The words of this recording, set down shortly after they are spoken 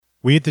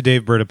We at the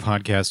Dave Berta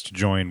podcast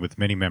join with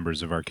many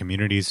members of our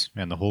communities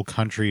and the whole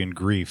country in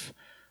grief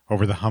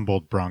over the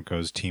Humboldt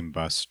Broncos team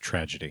bus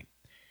tragedy.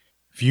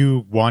 If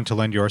you want to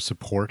lend your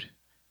support,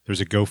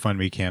 there's a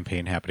GoFundMe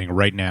campaign happening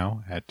right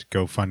now at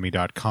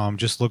gofundme.com.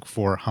 Just look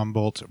for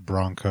Humboldt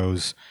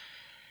Broncos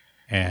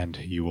and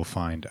you will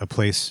find a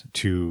place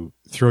to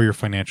throw your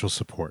financial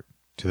support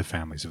to the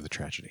families of the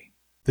tragedy.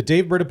 The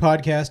Dave Berta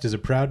podcast is a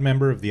proud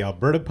member of the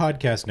Alberta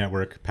Podcast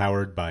Network,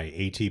 powered by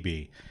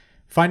ATB.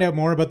 Find out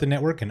more about the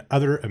network and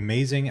other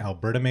amazing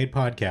Alberta-made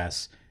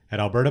podcasts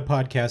at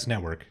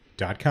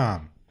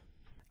albertapodcastnetwork.com.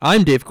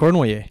 I'm Dave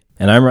Cournoyer.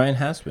 And I'm Ryan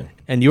Hastman.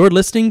 And you're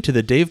listening to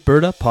the Dave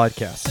Berta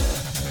Podcast.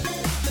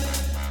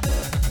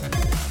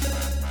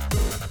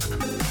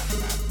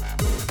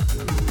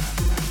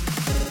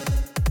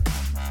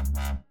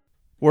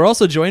 We're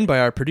also joined by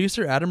our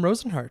producer, Adam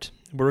Rosenhart.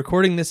 We're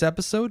recording this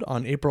episode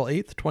on April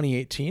 8th,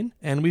 2018,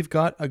 and we've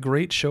got a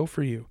great show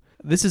for you.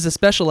 This is a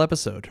special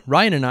episode.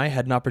 Ryan and I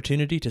had an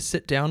opportunity to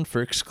sit down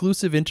for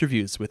exclusive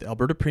interviews with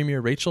Alberta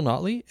Premier Rachel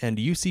Notley and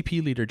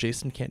UCP leader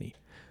Jason Kenney.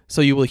 So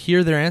you will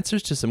hear their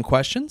answers to some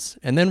questions,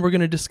 and then we're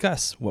going to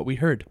discuss what we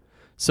heard.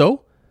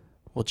 So,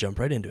 we'll jump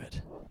right into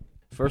it.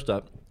 First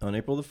up, on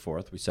April the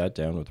 4th, we sat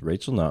down with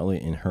Rachel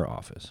Notley in her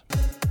office.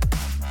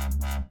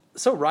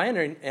 So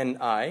Ryan and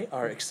I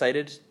are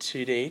excited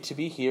today to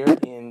be here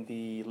in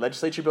the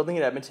Legislature building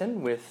in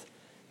Edmonton with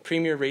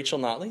Premier Rachel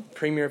Notley,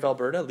 Premier of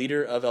Alberta,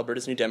 leader of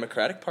Alberta's New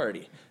Democratic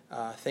Party.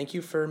 Thank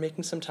you for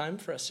making some time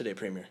for us today,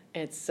 Premier.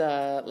 It's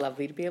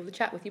lovely to be able to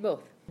chat with you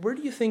both. Where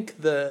do you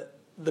think the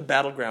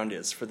battleground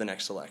is for the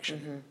next election?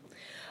 Mm-hmm.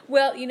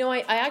 Well, you know,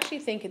 I actually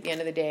think at the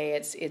end of the day,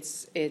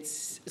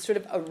 it's sort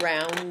of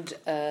around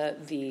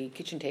the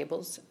kitchen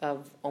tables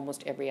of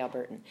almost every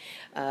Albertan.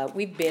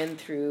 We've been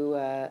through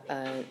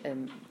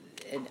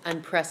an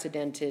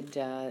unprecedented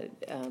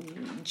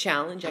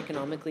challenge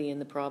economically in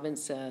the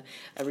province, a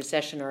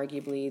recession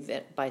arguably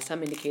that by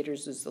some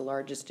indicators is the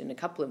largest in a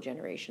couple of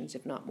generations,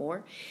 if not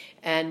more,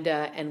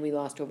 and we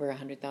lost over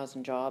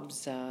 100,000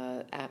 jobs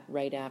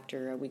right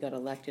after we got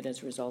elected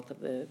as a result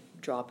of the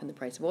drop in the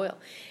price of oil.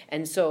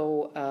 And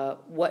so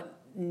what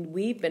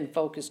we've been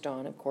focused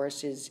on, of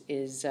course,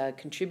 is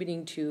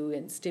contributing to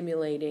and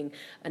stimulating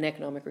an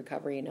economic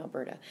recovery in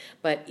Alberta.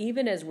 But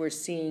even as we're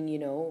seeing,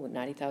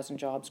 90,000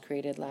 jobs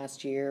created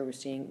last year,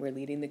 we're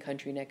leading the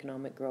country in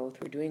economic growth,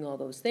 we're doing all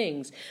those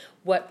things.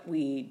 What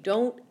we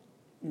know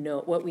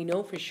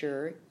for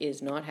sure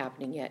is not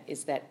happening yet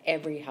is that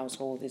every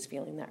household is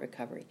feeling that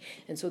recovery.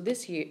 And so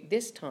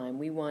this time,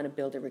 we want to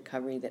build a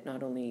recovery that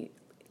not only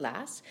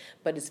lasts,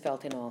 but is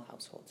felt in all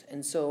households.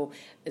 And so,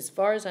 as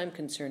far as I'm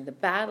concerned, the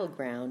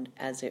battleground,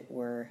 as it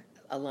were,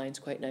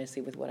 aligns quite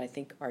nicely with what I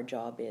think our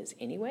job is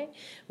anyway,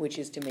 which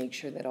is to make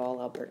sure that all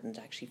Albertans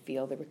actually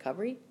feel the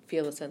recovery,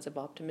 feel a sense of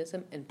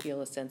optimism, and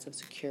feel a sense of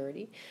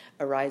security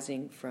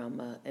arising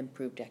from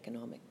improved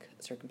economic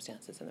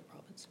circumstances in the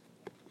province.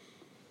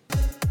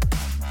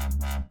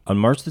 On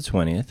March the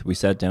 20th, we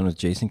sat down with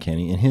Jason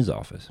Kenney in his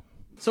office.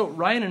 So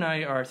Ryan and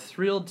I are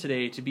thrilled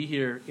today to be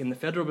here in the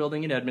Federal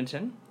Building in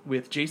Edmonton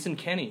with Jason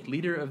Kenney,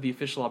 leader of the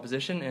official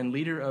opposition and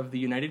leader of the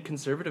United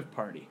Conservative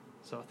Party.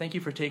 So thank you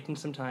for taking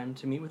some time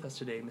to meet with us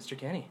today, Mr.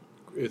 Kenney.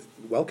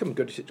 Welcome.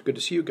 Good to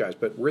see you guys.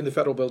 But we're in the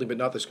Federal Building, but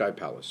not the Sky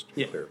Palace.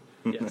 Yeah. Clear.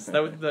 Yes,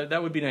 that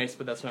would be nice,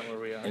 but that's not where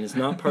we are. And it's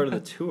not part of the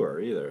tour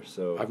either.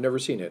 So I've never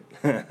seen it.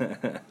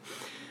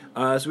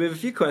 So we have a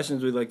few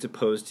questions we'd like to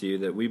pose to you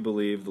that we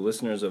believe the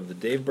listeners of the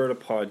Dave Berta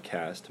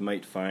podcast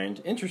might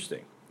find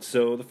interesting.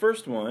 So the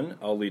first one,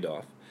 I'll lead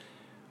off.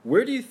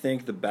 Where do you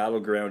think the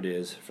battleground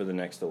is for the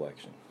next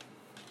election?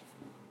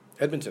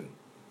 Edmonton.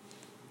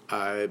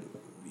 If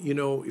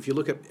you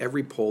look at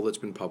every poll that's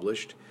been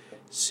published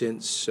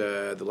since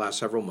the last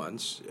several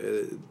months,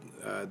 the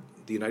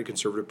United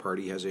Conservative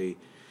Party has a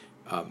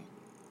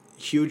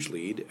huge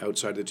lead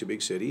outside the two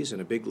big cities and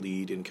a big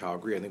lead in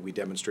Calgary. I think we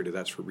demonstrated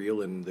that's for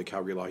real in the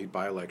Calgary-Lougheed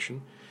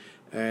by-election.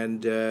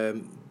 And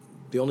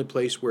the only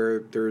place where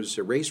there's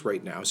a race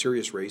right now, a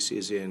serious race,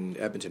 is in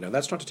Edmonton. Now,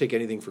 that's not to take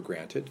anything for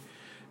granted.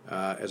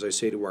 As I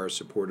say to our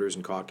supporters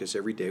and caucus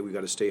every day, we've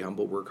got to stay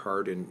humble, work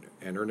hard, and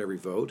earn every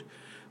vote.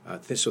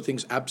 So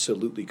things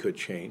absolutely could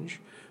change.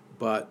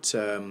 But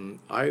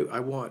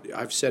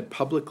I've said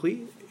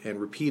publicly and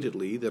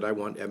repeatedly that I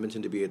want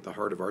Edmonton to be at the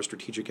heart of our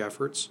strategic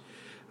efforts,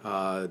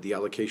 the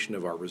allocation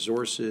of our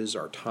resources,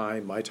 our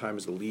time, my time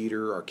as the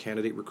leader, our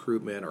candidate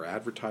recruitment, our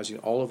advertising,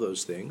 all of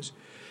those things.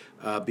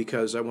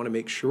 Because I want to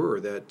make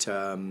sure that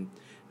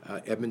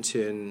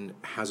Edmonton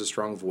has a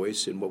strong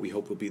voice in what we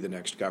hope will be the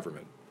next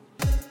government.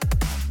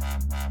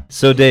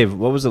 So, Dave,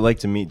 what was it like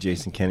to meet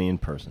Jason Kenney in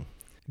person?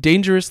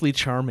 Dangerously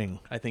charming,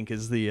 I think,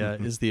 is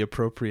the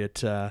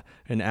appropriate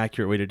and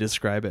accurate way to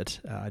describe it.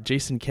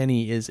 Jason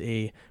Kenney is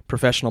a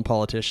professional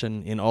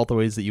politician in all the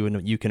ways that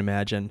you can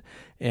imagine,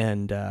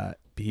 and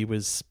he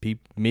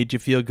made you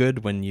feel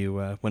good when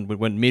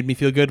made me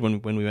feel good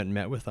when we went and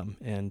met with him,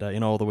 and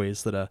in all the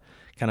ways that a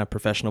kind of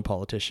professional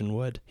politician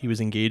would. He was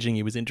engaging,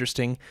 he was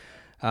interesting.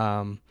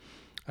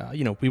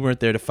 we weren't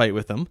there to fight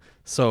with him,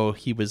 so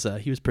he was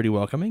pretty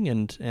welcoming,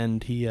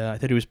 and he I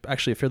thought he was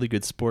actually a fairly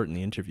good sport in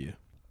the interview.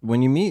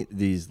 When you meet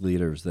these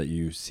leaders that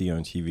you see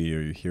on TV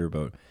or you hear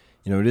about,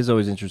 it is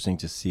always interesting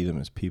to see them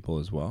as people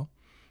as well.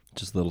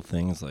 Just little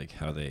things like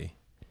how they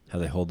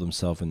hold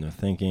themselves in their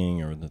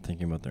thinking or they're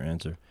thinking about their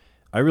answer.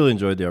 I really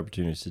enjoyed the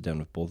opportunity to sit down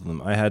with both of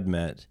them. I had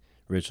met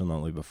Rachel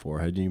Notley before.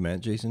 Had you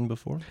met Jason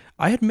before?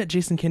 I had met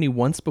Jason Kenney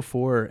once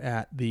before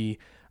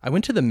I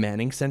went to the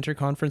Manning Center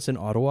conference in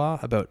Ottawa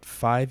about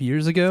 5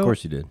 years ago. Of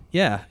course you did.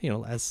 Yeah,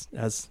 as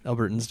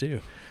Albertans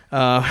do.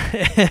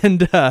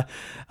 And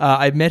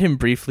I met him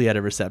briefly at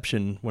a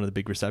reception, one of the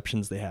big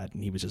receptions they had,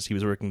 and he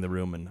was working the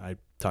room, and I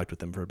talked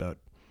with him for about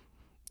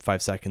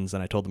 5 seconds,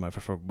 and I told him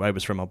I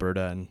was from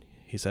Alberta, and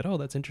he said, "Oh,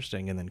 that's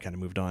interesting," and then kind of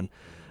moved on.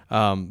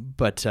 So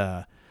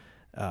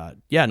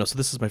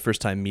this is my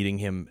first time meeting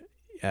him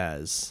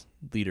as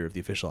leader of the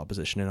official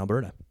opposition in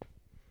Alberta.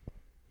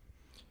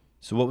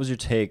 So what was your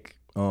take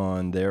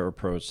on their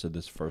approach to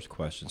this first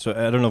question? So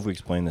I don't know if we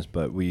explained this,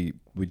 but we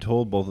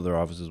told both of their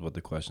offices what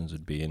the questions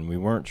would be, and we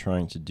weren't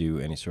trying to do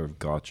any sort of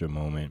gotcha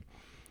moment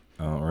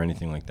or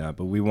anything like that,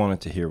 but we wanted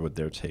to hear what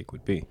their take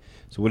would be.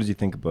 So what did you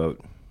think about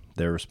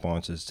their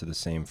responses to the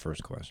same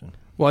first question?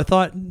 Well, I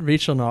thought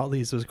Rachel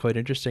Notley's was quite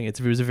interesting. It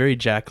was a very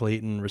Jack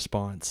Layton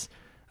response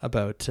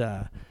about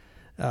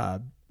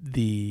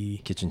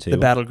the kitchen table,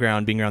 the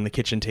battleground being around the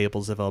kitchen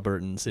tables of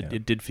Albertans.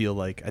 It did feel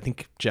like, I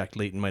think Jack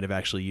Layton might have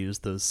actually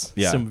used those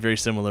very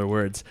similar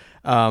words.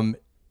 We're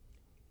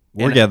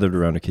gathered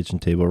around a kitchen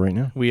table right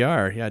now. We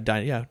are,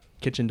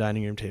 kitchen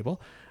dining room table.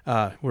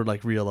 We're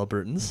like real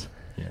Albertans.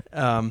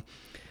 Yeah.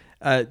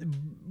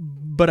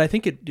 But I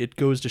think it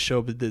goes to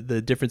show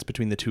the difference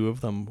between the two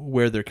of them,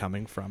 where they're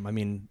coming from. I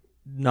mean,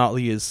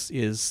 Notley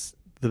is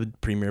the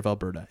Premier of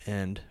Alberta,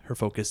 and her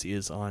focus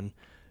is on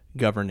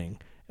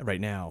governing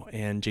right now.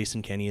 And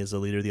Jason Kenney is the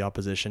leader of the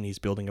opposition. He's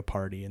building a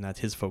party, and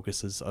his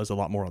focus is a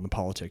lot more on the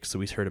politics. So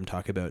we've heard him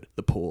talk about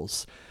the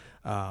polls.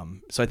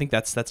 So I think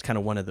that's kind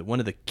of one of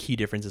the key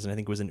differences, and I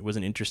think was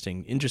an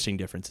interesting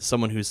difference. Is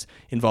someone who's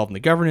involved in the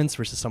governance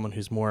versus someone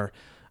who's more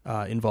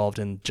involved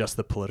in just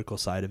the political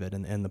side of it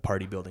and the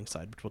party building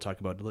side, which we'll talk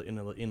about in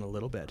a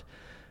little bit.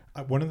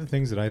 One of the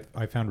things that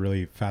I found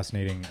really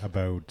fascinating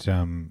about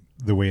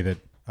the way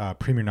that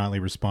Premier Notley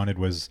responded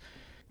was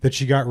that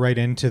she got right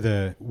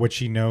into what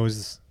she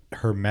knows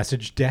her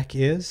message deck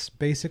is,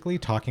 basically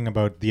talking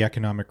about the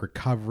economic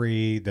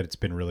recovery, that it's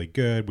been really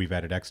good, we've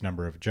added X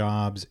number of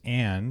jobs,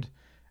 and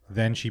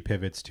then she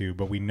pivots to,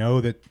 but we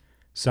know that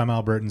some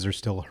Albertans are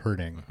still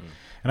hurting. Mm-hmm.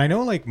 And I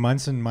know like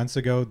months and months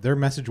ago, their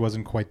message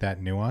wasn't quite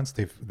that nuanced.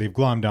 They've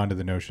glommed onto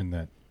the notion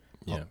that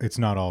it's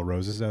not all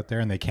roses out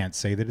there, and they can't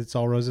say that it's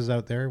all roses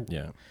out there.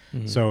 Yeah.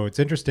 Mm-hmm. So it's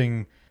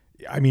interesting.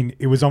 I mean,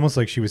 it was almost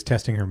like she was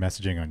testing her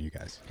messaging on you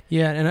guys.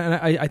 Yeah, and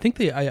I think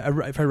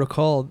if I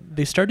recall,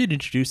 they started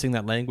introducing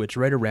that language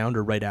right around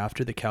or right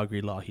after the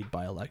Calgary-Lougheed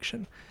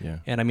by-election. Yeah.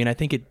 And I mean, I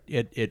think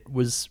it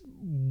was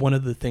one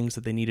of the things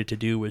that they needed to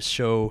do was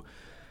show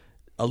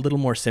a little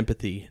more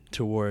sympathy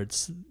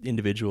towards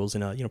individuals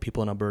and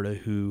people in Alberta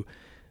who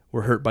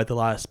were hurt by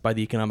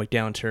the economic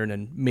downturn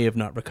and may have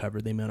not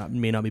recovered. They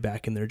may not be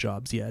back in their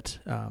jobs yet.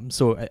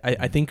 So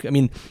I think, I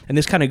mean, and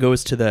this kind of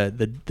goes to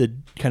the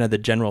kind of the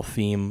general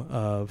theme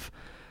of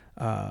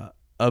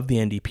the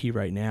NDP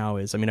right now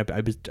is, I mean,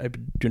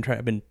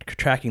 I've been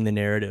tracking the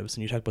narratives,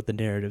 and you talk about the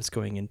narratives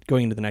going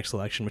into the next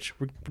election, which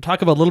we'll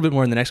talk about a little bit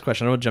more in the next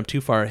question. I don't want to jump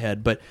too far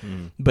ahead, but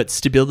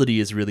stability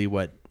is really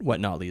what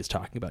Notley is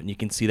talking about, and you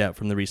can see that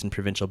from the recent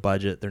provincial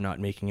budget. They're not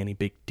making any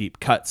big deep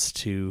cuts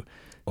to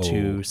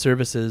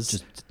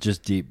services,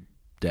 just deep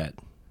debt.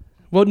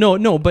 Well,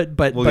 no, but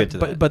we'll get to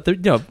that. But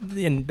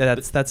and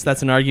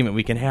that's an argument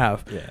we can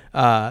have.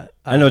 Yeah.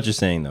 I know what you're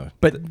saying though.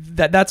 But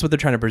that's what they're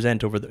trying to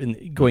present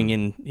going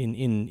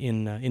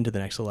into the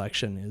next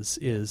election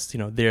is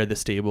they're the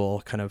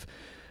stable kind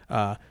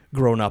of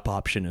grown up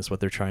option is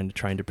what they're trying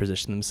to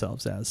position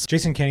themselves as.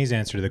 Jason Kenney's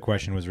answer to the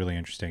question was really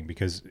interesting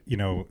because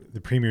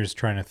the Premier is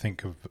trying to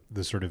think of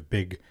the sort of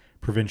big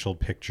provincial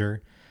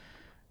picture.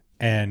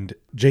 And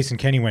Jason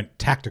Kenney went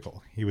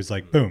tactical. He was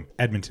like, boom,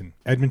 Edmonton.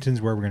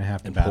 Edmonton's where we're going to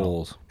have to battle.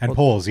 Polls.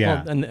 Polls,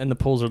 yeah. Well, and the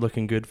polls are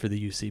looking good for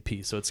the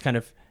UCP. So it's kind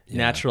of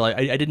natural.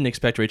 I didn't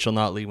expect Rachel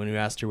Notley, when we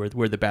asked her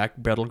where the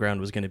battleground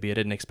was going to be, I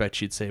didn't expect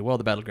she'd say, well,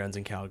 the battleground's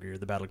in Calgary or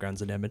the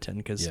battleground's in Edmonton.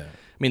 Because, I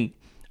mean,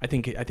 I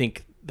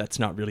think that's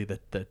not really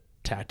the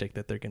tactic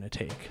that they're going to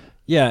take.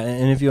 Yeah,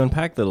 and if you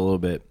unpack that a little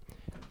bit,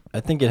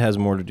 I think it has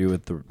more to do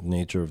with the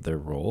nature of their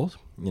roles.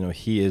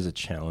 He is a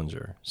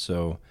challenger.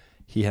 So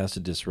he has to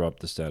disrupt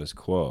the status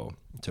quo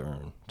to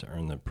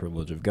earn the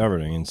privilege of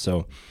governing. And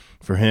so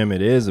for him,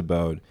 it is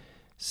about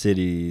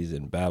cities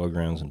and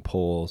battlegrounds and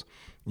polls,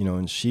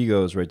 and she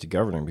goes right to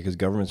governing because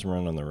government's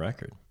run on the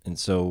record. And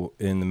so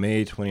in the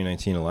May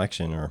 2019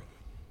 election or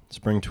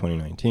spring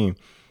 2019,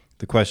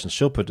 the questions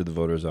she'll put to the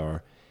voters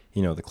are,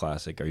 the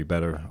classic, are you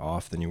better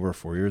off than you were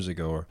 4 years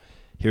ago? Or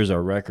here's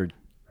our record,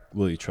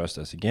 will you trust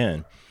us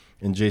again?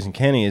 And Jason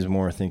Kenney is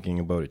more thinking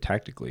about it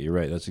tactically. You're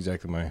right. That's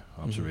exactly my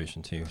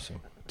observation too. So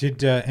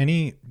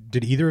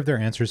Did either of their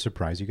answers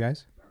surprise you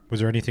guys? Was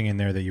there anything in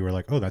there that you were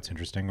like, oh, that's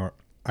interesting? Or,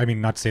 I mean,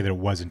 not to say that it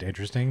wasn't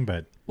interesting,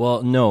 but...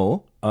 Well,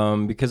 no,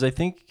 because I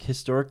think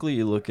historically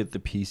you look at the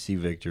PC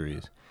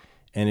victories,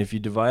 and if you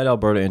divide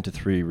Alberta into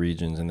 3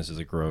 regions, and this is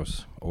a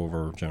gross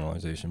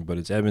overgeneralization, but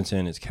it's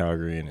Edmonton, it's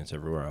Calgary, and it's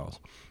everywhere else.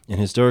 And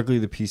historically,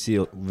 the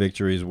PC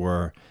victories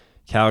were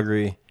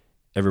Calgary,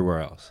 everywhere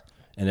else.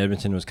 And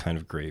Edmonton was kind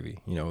of gravy.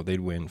 You know,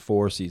 they'd win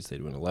 4 seats,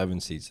 they'd win 11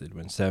 seats, they'd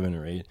win 7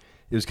 or 8.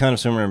 It was kind of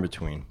somewhere in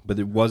between, but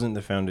it wasn't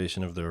the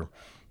foundation of their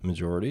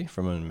majority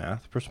from a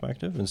math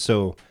perspective. And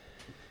so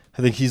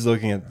I think he's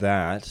looking at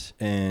that,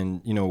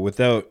 and, you know,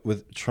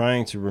 with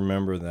trying to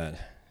remember that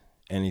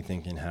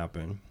anything can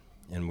happen,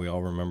 and we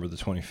all remember the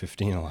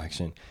 2015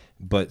 election,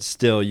 but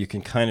still you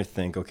can kind of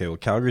think, okay, well,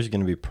 Calgary's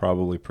going to be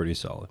probably pretty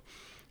solid.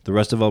 The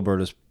rest of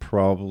Alberta's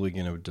probably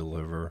going to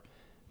deliver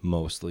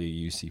mostly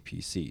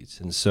UCP seats.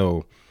 And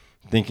so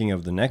thinking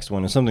of the next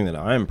one is something that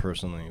I'm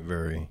personally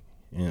very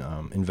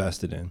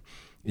invested in,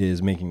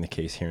 is making the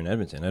case here in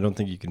Edmonton. I don't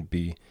think you can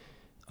be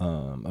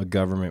a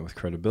government with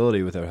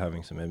credibility without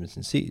having some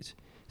Edmonton seats.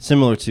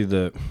 Similar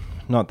to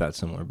not that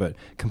similar, but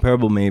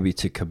comparable maybe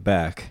to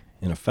Quebec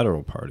in a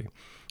federal party,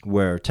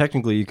 where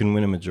technically you can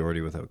win a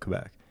majority without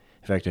Quebec.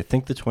 In fact, I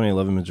think the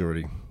 2011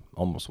 majority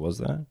almost was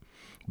that.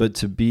 But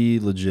to be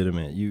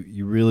legitimate,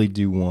 you really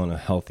do want a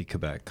healthy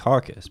Quebec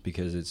caucus,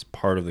 because it's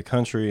part of the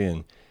country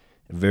and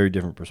a very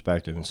different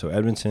perspective. And so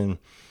Edmonton,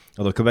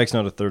 although Quebec's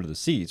not a third of the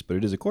seats, but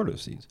it is a quarter of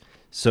the seats.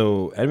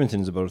 So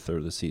Edmonton is about a third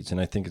of the seats, and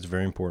I think it's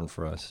very important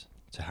for us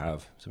to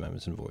have some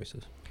Edmonton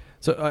voices.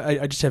 So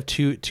I just have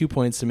two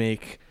points to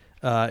make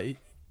to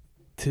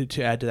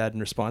add to that in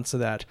response to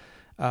that.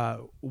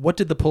 What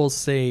did the polls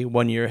say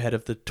 1 year ahead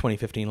of the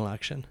 2015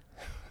 election?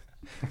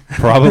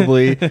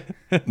 Probably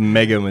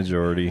mega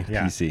majority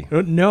PC.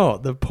 No,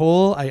 the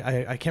poll,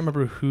 I can't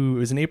remember who. It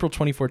was an April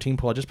 2014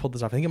 poll. I just pulled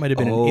this off. I think it might have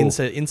been an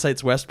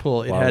Insights West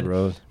poll. It had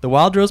the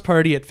Wild Rose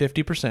Party at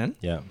 50%.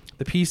 Yeah.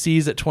 The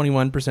PCs at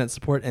 21%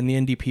 support, and the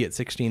NDP at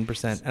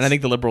 16%. And I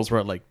think the Liberals were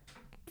at like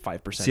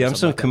 5%. See, I'm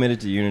so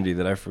committed to unity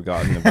that I've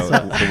forgotten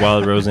about the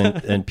Wild Rose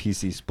and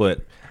PC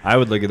split. I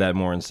would look at that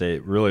more and say,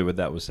 really what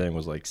that was saying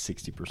was like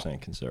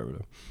 60%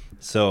 conservative.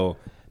 So,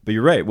 but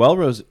you're right. Wild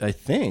Rose, I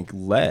think,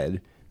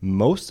 led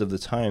most of the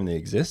time they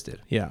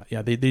existed. Yeah,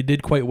 they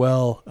did quite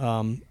well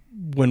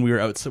when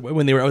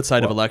they were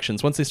outside of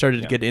elections. Once they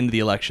started to get into the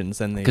elections,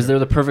 then because they're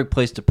the perfect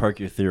place to park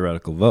your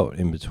theoretical vote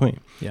in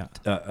between. Yeah,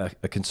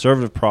 a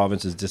conservative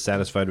province is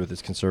dissatisfied with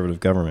its conservative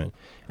government,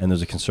 and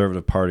there's a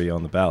conservative party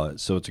on the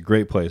ballot, so it's a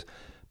great place.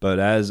 But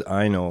as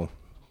I know,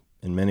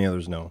 and many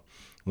others know,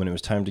 when it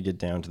was time to get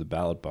down to the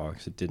ballot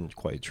box, it didn't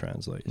quite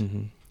translate.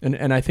 Mm-hmm.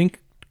 And I think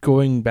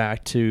going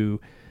back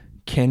to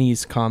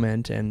Kenny's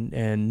comment and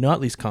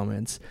Notley's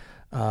comments,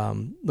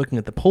 looking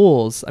at the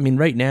polls, I mean,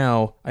 right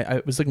now,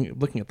 I was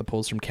looking at the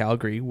polls from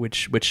Calgary,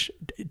 which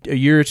a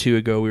year or two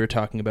ago we were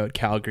talking about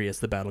Calgary as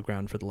the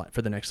battleground for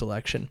the next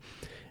election.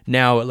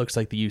 Now it looks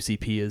like the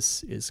UCP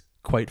is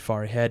quite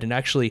far ahead, and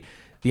actually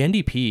the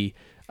NDP,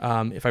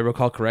 if I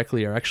recall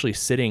correctly, are actually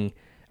sitting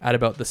at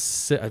about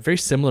a very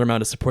similar amount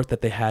of support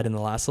that they had in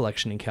the last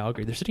election in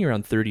Calgary. They're sitting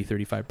around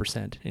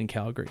 35% in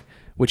Calgary,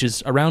 which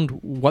is around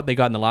what they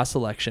got in the last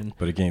election.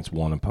 But against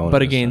one opponent.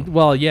 But again,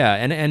 well, yeah,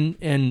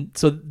 and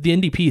so the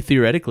NDP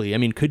theoretically, I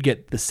mean, could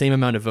get the same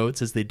amount of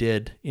votes as they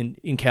did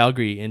in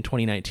Calgary in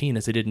 2019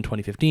 as they did in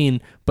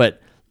 2015,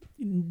 but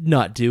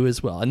not do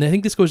as well. And I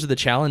think this goes to the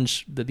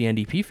challenge that the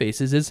NDP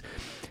faces is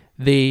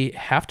they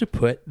have to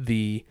put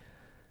the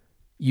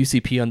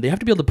UCP on. They have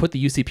to be able to put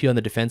the UCP on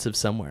the defensive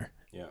somewhere.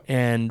 Yeah.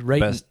 And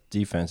best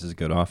defense is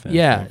good offense.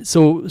 Yeah. Right?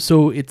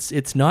 So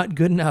it's not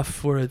good enough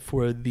for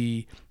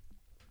the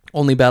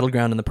only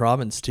battleground in the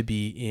province to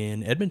be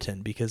in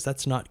Edmonton, because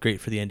that's not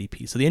great for the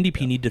NDP. So the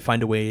NDP need to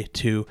find a way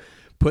to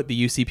put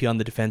the UCP on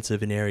the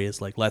defensive in areas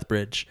like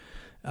Lethbridge,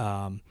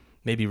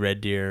 maybe Red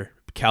Deer,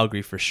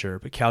 Calgary for sure.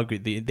 But Calgary,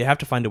 they have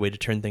to find a way to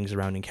turn things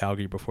around in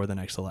Calgary before the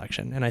next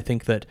election. And I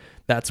think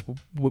that's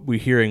what we're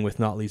hearing with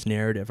Notley's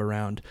narrative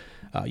around,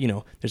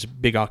 there's a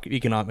big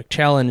economic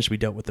challenge. We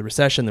dealt with the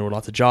recession. There were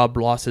lots of job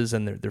losses,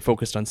 and they're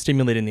focused on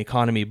stimulating the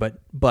economy. But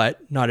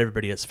not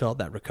everybody has felt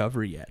that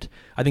recovery yet.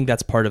 I think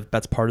that's part of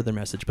their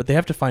message. But they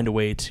have to find a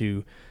way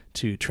to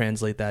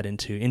translate that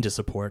into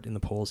support in the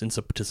polls,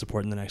 to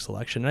support in the next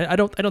election. And I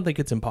don't think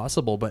it's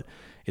impossible, but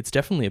it's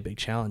definitely a big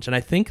challenge. And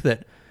I think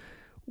that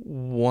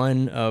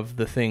one of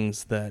the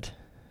things that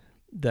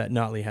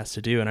Notley has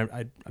to do,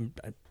 and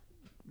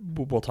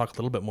we'll talk a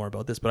little bit more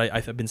about this, but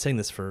I've been saying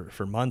this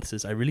for months,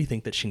 is I really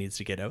think that she needs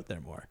to get out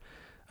there more.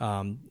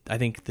 I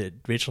think that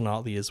Rachel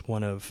Notley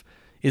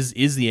is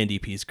is the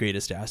NDP's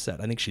greatest asset.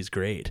 I think she's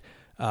great.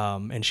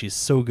 And she's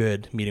so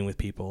good meeting with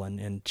people,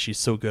 and she's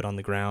so good on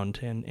the ground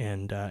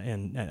and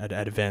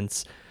at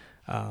events.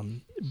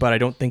 But I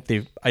don't think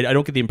I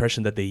don't get the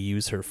impression that they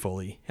use her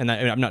fully, and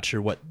I'm not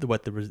sure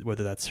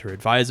whether that's her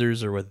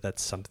advisors or whether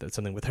that's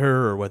something with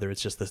her, or whether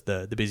it's just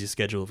the busy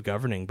schedule of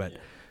governing. But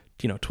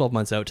 12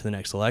 months out to the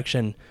next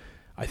election,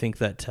 I think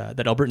that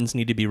Albertans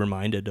need to be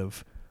reminded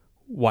of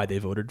why they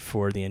voted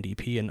for the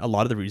NDP, and a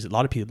lot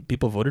of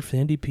people voted for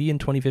the NDP in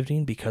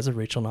 2015 because of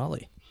Rachel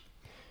Notley.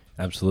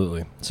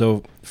 Absolutely.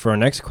 So for our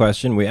next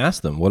question, we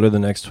asked them, what are the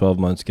next 12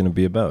 months going to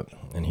be about?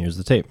 And here's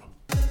the tape.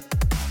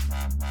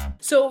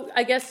 So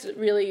I guess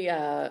really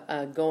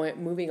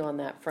moving on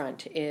that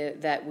front,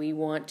 that we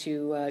want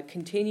to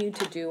continue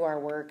to do our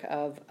work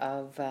of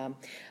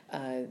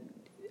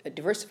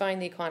diversifying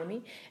the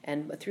economy,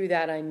 and through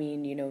that I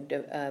mean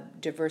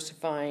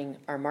diversifying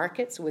our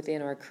markets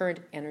within our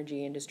current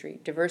energy industry,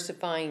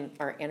 diversifying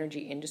our energy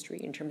industry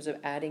in terms of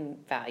adding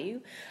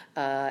value,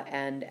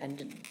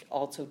 and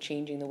also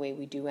changing the way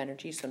we do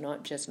energy, so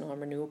not just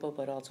non-renewable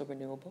but also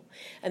renewable,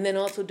 and then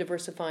also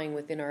diversifying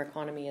within our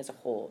economy as a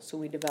whole, so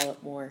we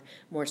develop more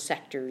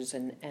sectors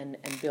and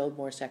build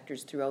more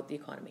sectors throughout the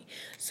economy.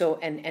 So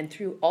and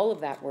through all of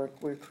that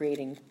work, we're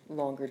creating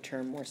longer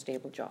term, more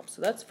stable jobs.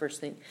 So that's the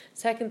first thing.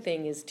 Second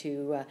thing is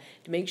to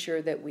make sure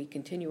that we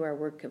continue our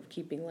work of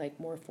keeping life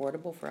more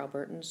affordable for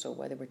Albertans. So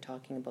whether we're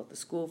talking about the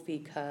school fee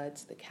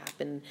cuts, the cap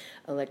in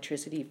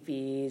electricity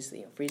fees,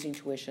 freezing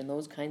tuition,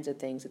 those kinds of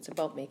things, it's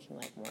about making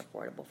life more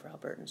affordable for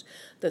Albertans.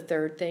 The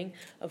third thing,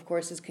 of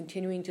course, is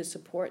continuing to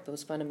support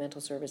those fundamental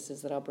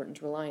services that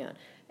Albertans rely on: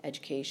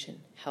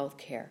 education,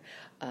 healthcare,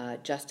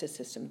 justice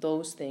system,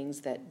 those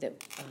things that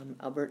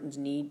Albertans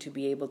need to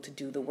be able to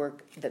do the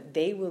work that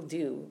they will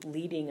do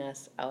leading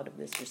us out of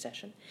this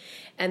recession.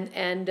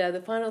 And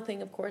the final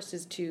thing, of course,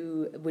 is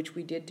which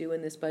we did do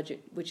in this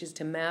budget, which is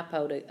to map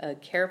out a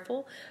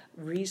careful,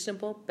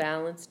 reasonable,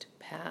 balanced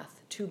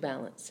path to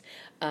balance,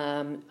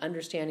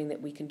 understanding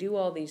that we can do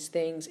all these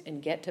things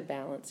and get to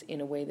balance in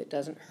a way that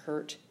doesn't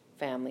hurt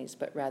families,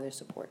 but rather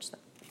supports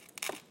them.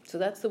 So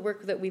that's the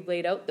work that we've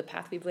laid out, the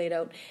path we've laid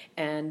out,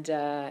 and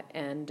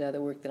the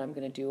work that I'm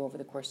going to do over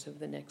the course of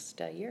the next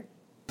year.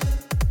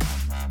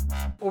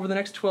 Over the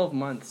next 12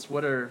 months,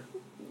 what are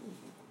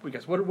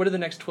the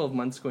next 12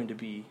 months going to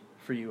be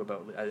for you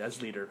about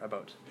as leader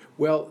about?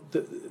 Well,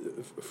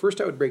 first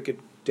I would break it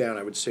down.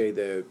 I would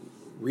say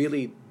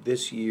really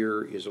this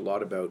year is a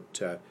lot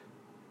about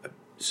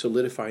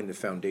solidifying the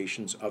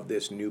foundations of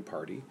this new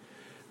party,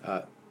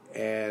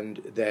 and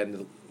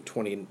then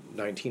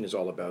 2019 is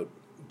all about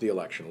the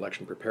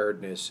election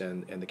preparedness,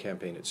 and the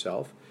campaign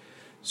itself.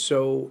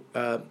 So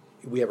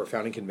we have our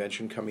founding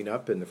convention coming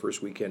up in the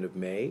first weekend of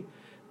May,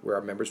 where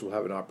our members will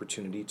have an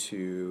opportunity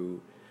to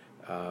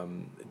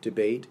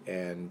debate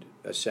and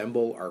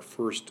assemble our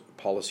first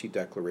policy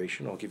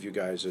declaration. I'll give you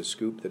guys a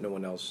scoop that no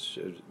one else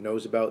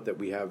knows about, that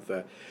we have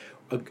a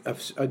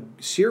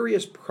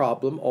serious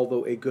problem,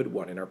 although a good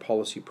one, in our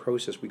policy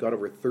process. We got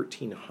over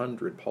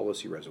 1,300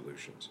 policy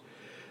resolutions.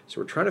 So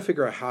we're trying to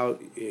figure out how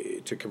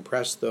to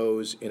compress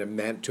those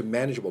in to a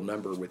manageable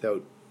number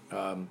without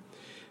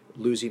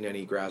losing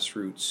any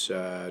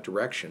grassroots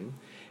direction.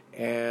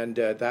 And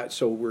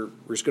so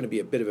there's going to be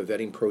a bit of a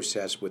vetting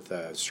process with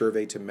a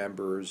survey to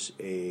members,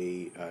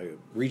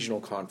 regional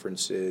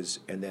conferences,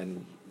 and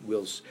then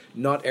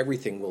not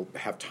everything will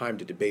have time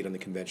to debate on the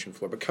convention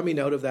floor. But coming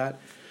out of that,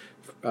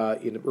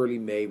 in early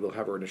May, we'll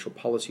have our initial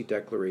policy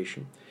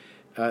declaration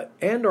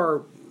and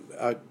our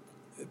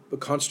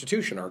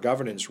Constitution, our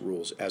governance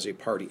rules as a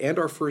party, and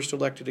our first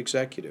elected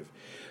executive.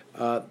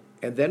 And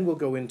then we'll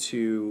go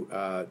into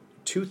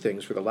two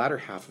things for the latter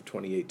half of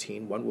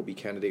 2018. One will be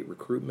candidate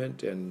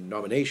recruitment and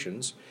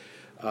nominations.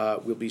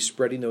 We'll be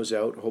spreading those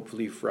out,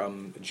 hopefully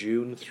from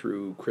June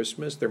through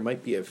Christmas. There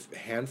might be a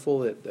handful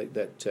that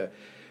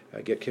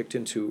get kicked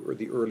into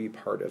the early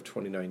part of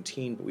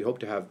 2019, but we hope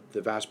to have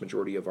the vast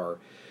majority of our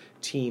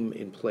team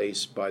in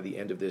place by the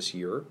end of this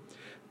year.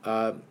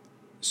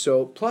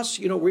 So plus,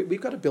 we've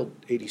got to build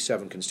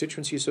 87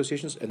 constituency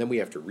associations, and then we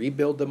have to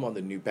rebuild them on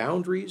the new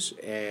boundaries,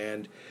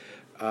 and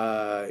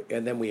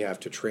then we have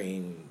to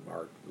train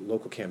our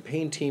local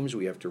campaign teams.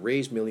 We have to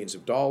raise millions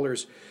of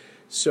dollars.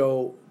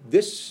 So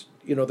this,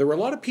 there were a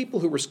lot of people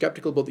who were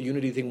skeptical about the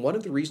unity thing. One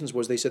of the reasons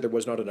was they said there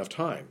was not enough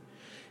time.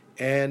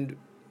 And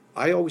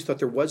I always thought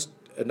there was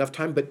enough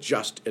time, but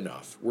just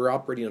enough. We're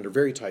operating under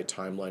very tight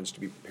timelines to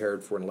be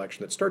prepared for an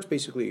election that starts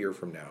basically a year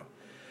from now.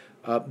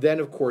 Then,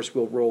 of course,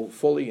 we'll roll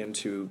fully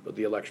into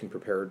the election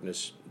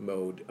preparedness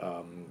mode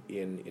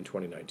in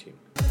 2019.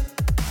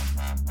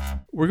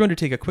 We're going to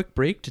take a quick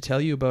break to tell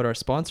you about our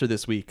sponsor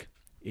this week,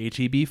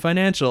 HEB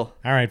Financial.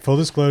 All right, full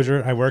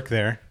disclosure, I work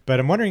there, but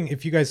I'm wondering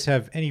if you guys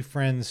have any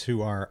friends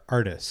who are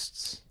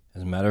artists.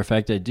 As a matter of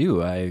fact, I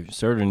do. I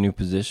started a new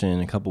position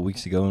a couple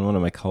weeks ago, and one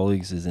of my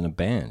colleagues is in a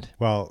band.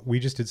 Well, we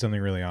just did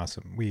something really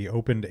awesome. We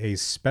opened a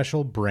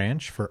special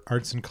branch for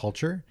arts and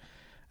culture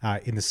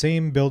in the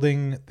same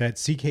building that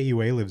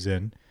CKUA lives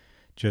in,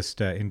 just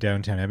in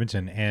downtown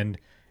Edmonton. And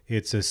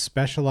it's a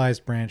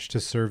specialized branch to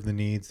serve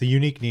the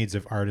unique needs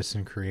of artists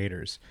and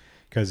creators.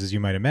 Because as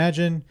you might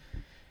imagine,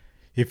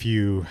 if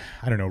you,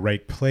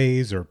 write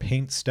plays or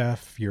paint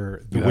stuff, you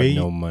have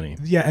no money.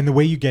 Yeah, and the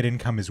way you get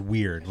income is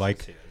weird.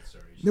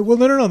 Well,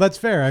 no, that's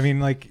fair. I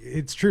mean,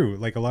 it's true.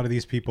 A lot of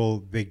these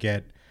people, they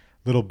get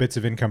little bits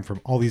of income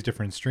from all these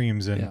different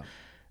streams. And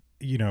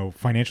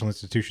financial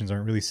institutions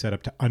aren't really set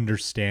up to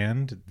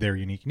understand their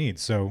unique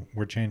needs. So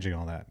we're changing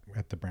all that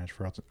at the Branch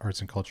for Arts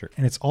and Culture.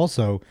 And it's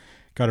also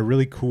got a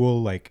really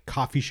cool like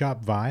coffee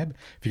shop vibe.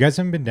 If you guys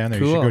haven't been down there,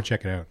 you should go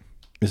check it out.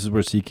 This is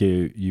where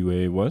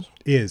CKUA was?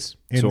 Is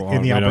in the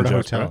right Alberta on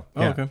Hotel.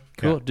 Oh, okay.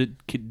 Cool. Yeah.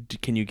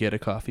 Can you get a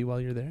coffee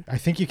while you're there? I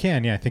think you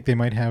can. Yeah, I think they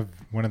might have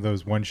one of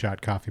those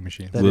one-shot coffee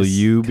machines. That Will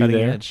you be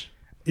there? Edge.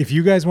 If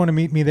you guys want to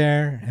meet me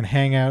there and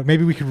hang out,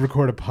 maybe we could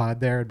record a pod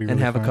there. It'd be really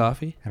have fun. a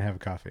coffee. And have a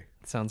coffee.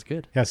 Sounds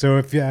good. Yeah. So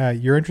if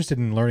you're interested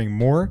in learning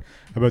more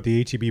about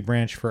the ATB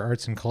Branch for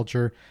Arts and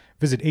Culture,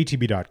 visit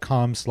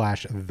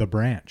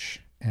atb.com/thebranch,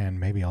 and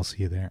maybe I'll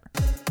see you there.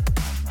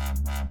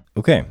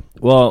 Okay.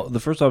 Well, the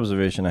first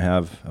observation I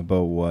have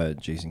about what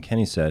Jason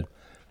Kenney said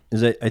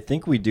is that I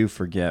think we do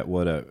forget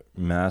what a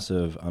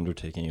massive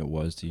undertaking it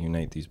was to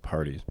unite these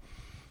parties.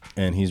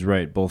 And he's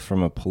right, both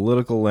from a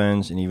political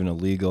lens and even a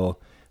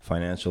legal,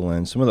 financial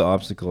lens. Some of the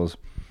obstacles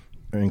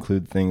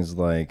include things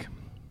like,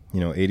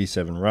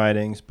 87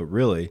 ridings, but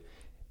really,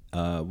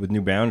 with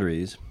new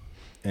boundaries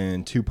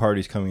and two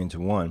parties coming into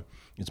one,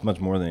 it's much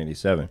more than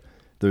 87.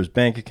 There's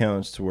bank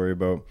accounts to worry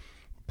about.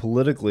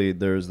 Politically,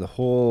 there's the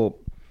whole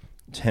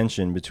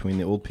tension between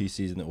the old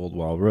PCs and the old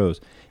Wild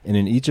Rose. And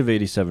in each of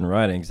 87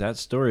 ridings, that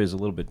story is a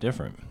little bit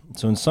different.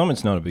 So in some,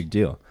 it's not a big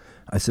deal.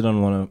 I sit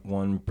on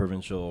one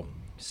provincial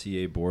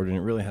CA board, and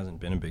it really hasn't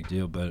been a big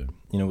deal. But,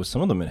 with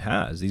some of them, it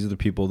has. These are the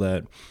people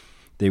that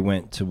they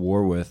went to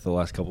war with the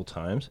last couple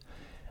times,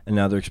 and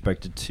now they're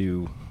expected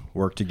to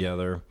work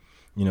together.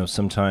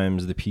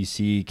 Sometimes the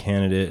PC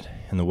candidate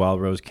and the Wild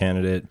Rose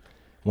candidate,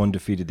 one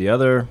defeated the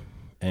other,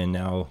 and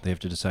now they have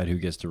to decide who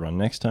gets to run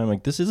next time.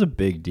 Like, this is a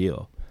big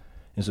deal.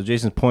 And so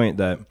Jason's point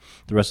that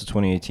the rest of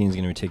 2018 is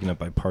going to be taken up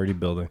by party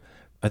building,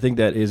 I think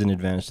that is an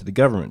advantage to the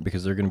government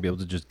because they're going to be able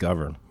to just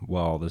govern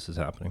while this is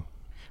happening.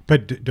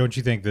 But don't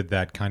you think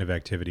that kind of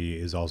activity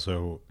is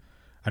also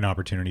an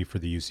opportunity for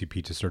the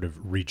UCP to sort of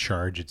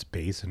recharge its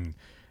base and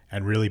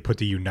really put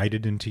the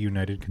United into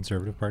United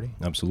Conservative Party?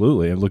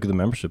 Absolutely. And look at the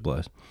membership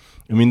list.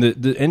 I mean, the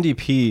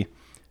NDP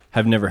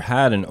have never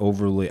had an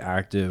overly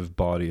active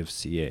body of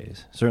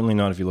CAs. Certainly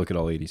not if you look at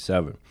all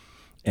 87.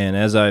 And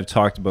as I've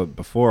talked about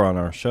before on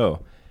our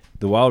show,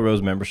 the Wild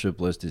Rose membership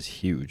list is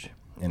huge,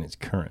 and it's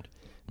current.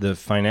 The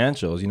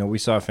financials, we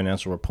saw a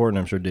financial report, and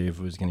I'm sure Dave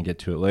was going to get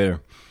to it later,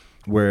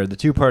 where the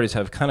two parties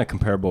have kind of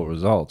comparable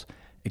results,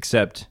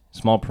 except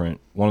small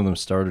print, one of them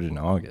started in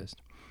August.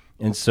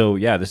 And so,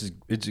 yeah,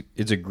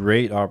 it's a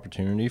great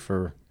opportunity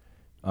for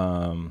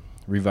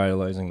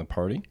revitalizing the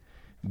party,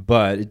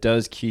 but it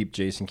does keep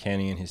Jason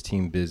Kenney and his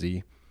team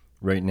busy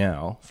right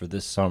now for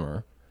this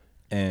summer.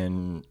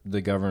 And the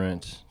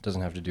government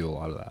doesn't have to do a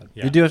lot of that.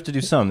 Yeah. They do have to do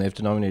some. They have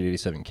to nominate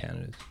 87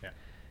 candidates.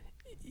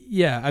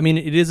 Yeah, I mean,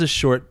 it is a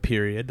short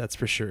period, that's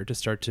for sure, to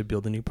start to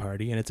build a new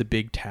party, and it's a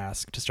big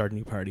task to start a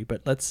new party.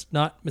 But let's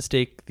not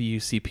mistake the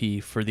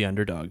UCP for the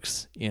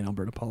underdogs in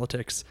Alberta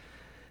politics.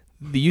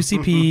 The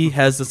UCP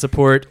has the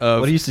support of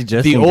what are you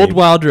suggesting, the old Dave?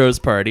 Wild Rose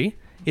Party.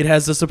 It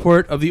has the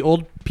support of the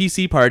old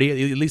PC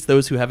Party, at least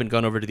those who haven't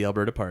gone over to the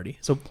Alberta Party.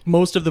 So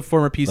most of the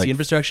former PC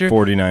infrastructure.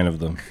 49 of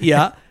them.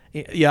 Yeah.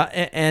 Yeah,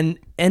 and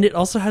it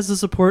also has the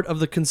support of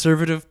the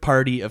Conservative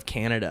Party of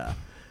Canada.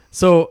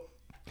 So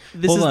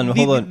hold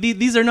on.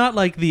 These are not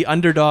like the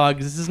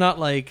underdogs. This is not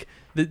like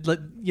just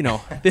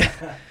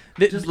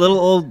little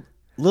old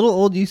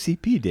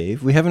UCP,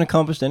 Dave. We haven't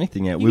accomplished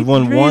anything yet. We've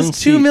won one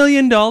seat. $2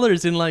 million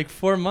in like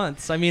 4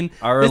 months. I mean,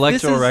 our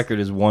electoral record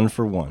is 1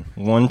 for 1.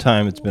 One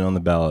time it's been on the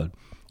ballot.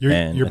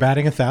 You're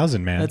batting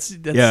 1,000, man.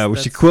 We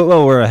should quit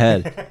while we're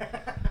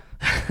ahead.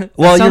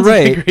 Well, you're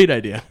right. Like a great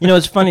idea.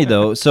 It's funny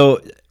though.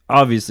 So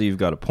obviously you've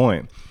got a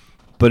point,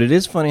 but it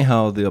is funny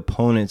how the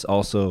opponents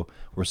also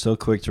were so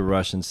quick to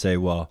rush and say,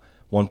 well,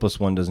 1 +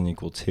 1 doesn't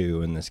equal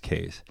 2 in this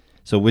case.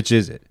 So which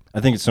is it? I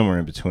think it's somewhere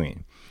in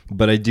between.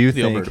 But I do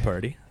think the Alberta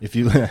Party. If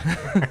you,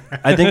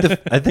 I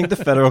think the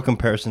federal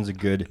comparison is a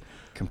good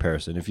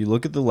comparison. If you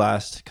look at the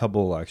last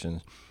couple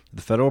elections,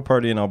 the federal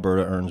party in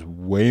Alberta earns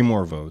way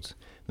more votes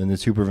than the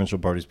two provincial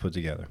parties put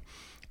together.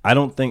 I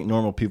don't think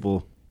normal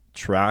people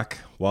track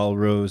Wild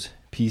Rose,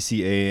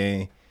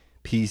 PCAA,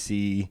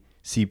 PC,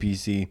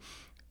 CPC.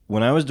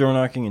 When I was door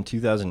knocking in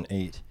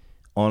 2008,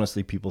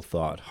 honestly, people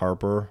thought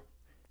Harper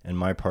and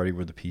my party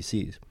were the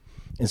PCs.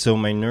 And so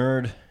my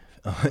nerd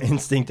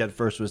instinct at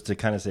first was to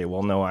kind of say,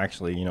 well, no,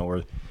 actually,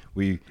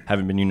 we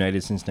haven't been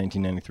united since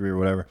 1993 or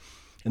whatever.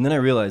 And then I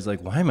realized,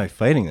 why am I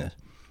fighting this?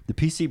 The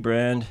PC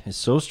brand is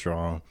so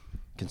strong.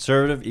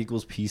 Conservative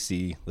equals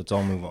PC. Let's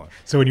all move on.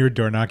 So when you were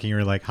door knocking, you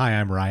were like, hi,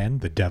 I'm Ryan,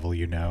 the devil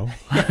you know.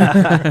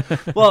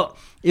 Well,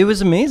 it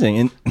was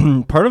amazing.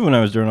 And part of when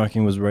I was door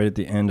knocking was right at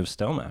the end of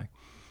Stelmach.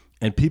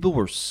 And people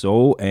were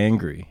so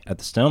angry at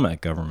the Stelmach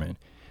government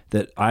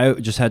that I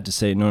just had to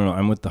say, no,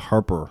 I'm with the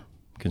Harper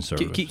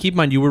Conservatives. Keep in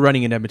mind, you were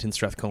running in Edmonton,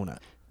 Strathcona.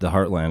 The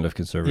heartland of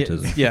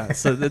conservatism. Yeah,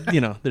 so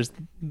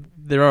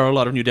there are a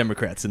lot of New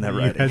Democrats in that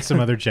riding. You had some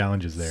other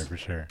challenges there for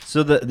sure.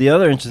 So the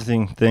other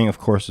interesting thing, of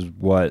course, is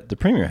what the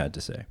Premier had to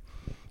say.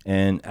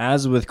 And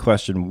as with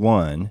question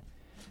 1,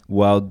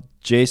 while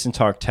Jason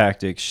talked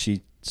tactics,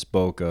 she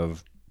spoke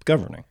of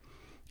governing.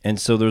 And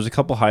so there's a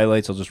couple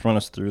highlights. I'll just run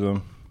us through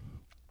them.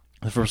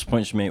 The first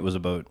point she made was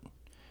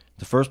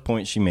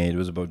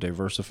about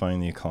diversifying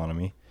the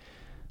economy.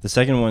 The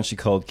second one she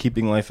called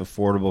keeping life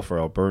affordable for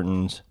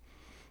Albertans.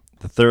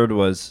 The third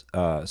was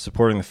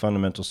supporting the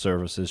fundamental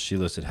services. She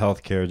listed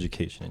healthcare,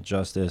 education, and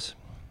justice.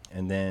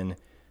 And then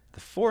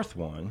the fourth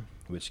one,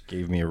 which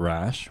gave me a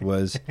rash,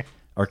 was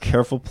our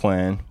careful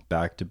plan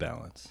back to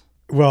balance.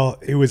 Well,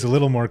 it was a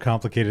little more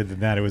complicated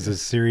than that. It was a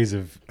series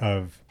of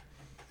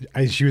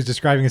she was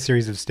describing a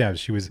series of steps.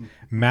 She was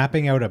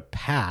mapping out a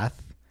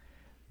path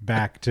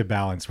back to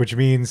balance, which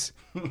means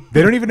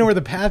they don't even know where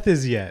the path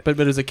is yet. But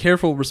it's a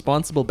careful,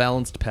 responsible,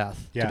 balanced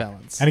path to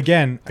balance. And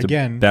again,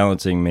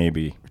 balancing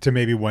maybe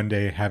one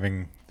day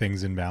having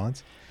things in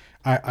balance.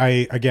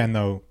 I again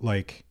though,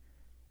 like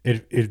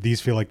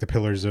these feel like the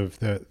pillars of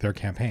their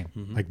campaign.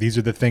 Mm-hmm. Like these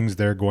are the things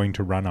they're going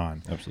to run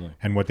on. Absolutely.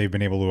 And what they've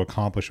been able to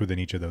accomplish within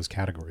each of those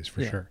categories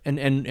for sure.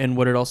 And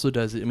what it also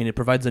does, I mean, it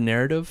provides a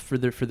narrative for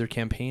their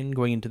campaign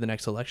going into the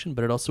next election,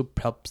 but it also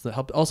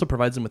also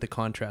provides them with a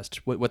contrast,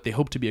 what they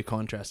hope to be a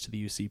contrast to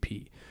the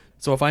UCP.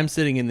 So if I'm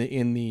sitting in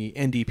the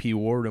NDP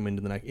war room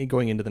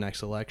going into the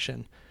next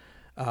election,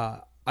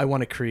 I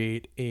want to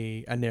create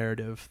a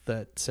narrative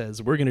that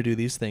says we're going to do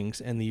these things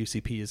and the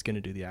UCP is going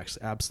to do the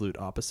absolute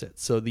opposite.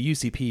 So the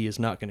UCP is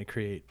not going to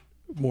create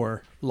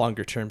more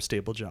longer-term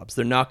stable jobs.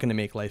 They're not going to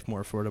make life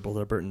more affordable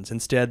to Albertans.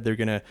 Instead, they're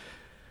going to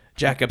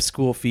jack up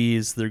school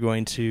fees. They're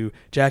going to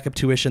jack up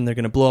tuition. They're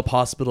going to blow up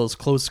hospitals,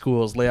 close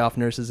schools, lay off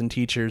nurses and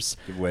teachers.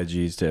 Give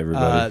wedgies to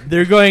everybody.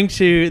 They're going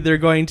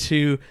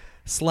to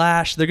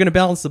slash. They're going to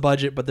balance the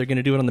budget, but they're going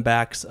to do it on the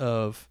backs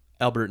of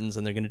Albertans,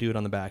 and they're going to do it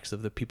on the backs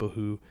of the people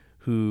who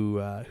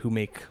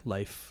make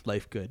life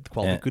good,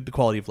 the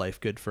quality of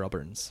life good for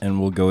Albertans. And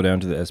we'll go down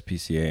to the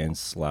SPCA and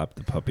slap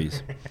the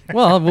puppies.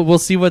 Well, we'll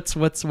see what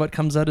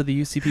comes out of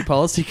the UCP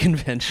policy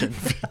convention.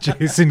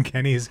 Jason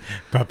Kenney's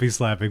puppy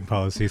slapping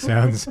policy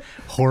sounds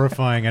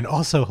horrifying and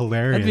also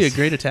hilarious. That'd be a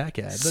great attack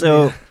ad.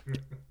 So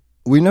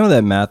we know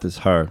that math is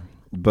hard,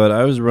 but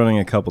I was running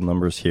a couple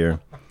numbers here.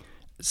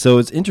 So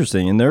it's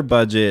interesting. In their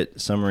budget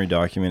summary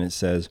document, it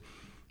says,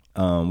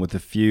 with a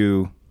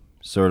few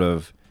sort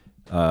of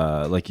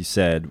like you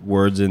said,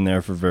 words in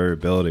there for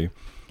variability,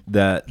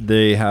 that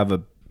they have a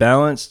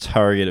balanced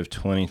target of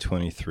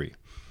 2023.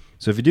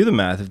 So if you do the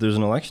math, if there's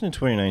an election in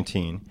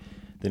 2019,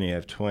 then you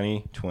have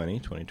 2020,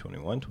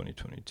 2021,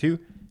 2022,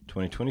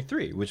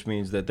 2023, which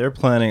means that they're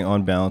planning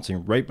on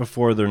balancing right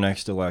before their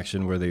next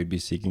election where they would be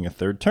seeking a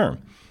third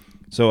term.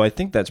 So I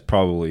think that's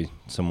probably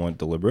somewhat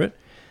deliberate.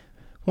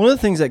 One of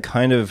the things that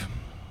kind of,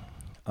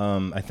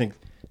 I think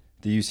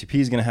the UCP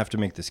is going to have to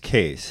make this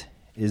case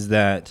is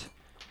that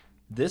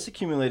this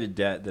accumulated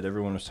debt that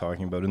everyone was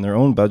talking about and their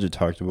own budget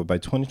talked about by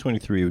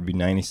 2023 would be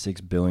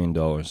 $96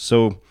 billion.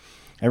 So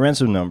I ran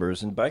some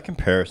numbers, and by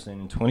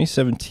comparison, in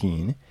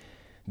 2017,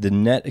 the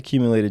net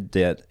accumulated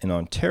debt in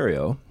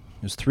Ontario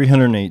was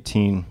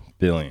 $318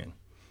 billion.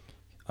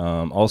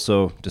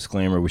 Also,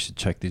 disclaimer, we should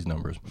check these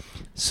numbers.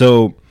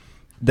 So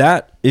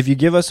that, if you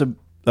give us a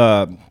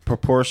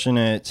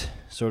proportionate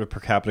sort of per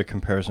capita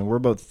comparison, we're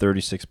about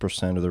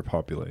 36% of their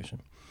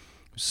population.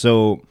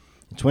 So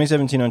in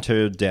 2017,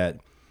 Ontario debt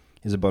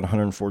is about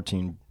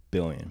 $114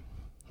 billion.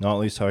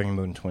 Notley's talking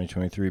about in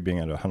 2023 being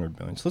at $100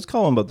 billion. So let's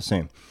call them about the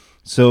same.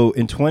 So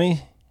in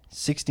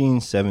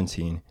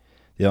 2016-17,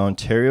 the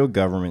Ontario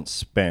government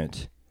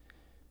spent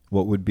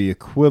what would be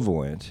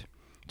equivalent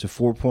to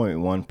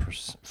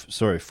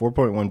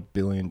 $4.1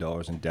 billion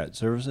in debt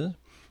services,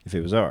 if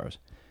it was ours.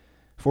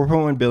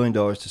 $4.1 billion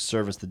to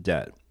service the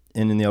debt.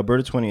 And in the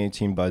Alberta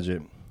 2018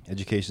 budget,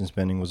 education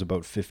spending was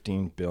about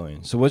 $15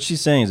 billion. So what she's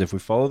saying is if we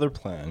follow their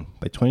plan,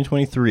 by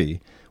 2023,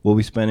 we'll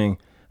be spending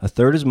a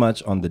third as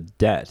much on the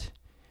debt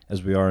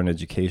as we are in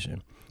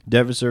education.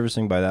 Debt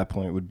servicing by that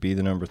point would be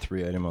the number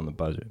 3 item on the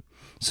budget.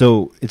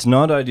 So it's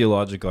not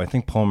ideological. I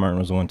think Paul Martin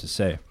was the one to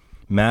say,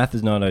 math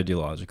is not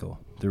ideological.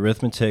 The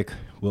arithmetic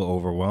will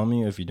overwhelm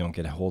you if you don't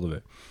get a hold of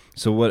it.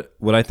 So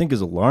what I think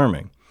is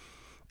alarming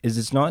is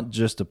it's not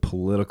just a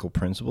political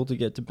principle to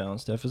get to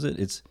balanced deficit.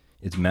 It's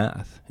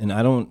math. And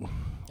I don't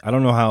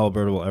know how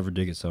Alberta will ever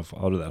dig itself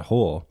out of that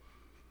hole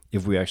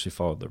if we actually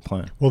followed their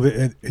plan. Well,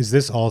 is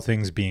this all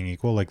things being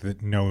equal?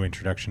 Like no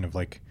introduction of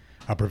like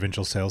a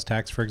provincial sales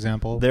tax, for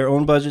example? Their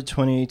own budget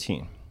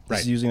 2018.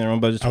 This is using their own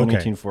budget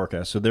 2018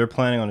 forecast. So they're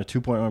planning on a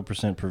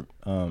 2.1% per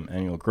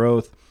annual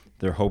growth.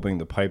 They're hoping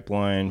the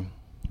pipeline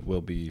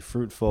will be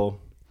fruitful.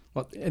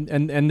 Well,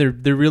 and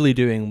they're really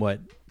doing what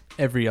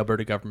every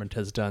Alberta government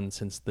has done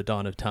since the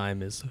dawn of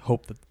time, is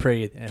hope and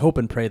pray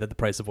that the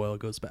price of oil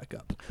goes back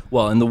up.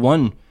 Well, and the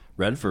one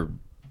Redford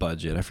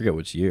budget, I forget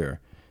which year,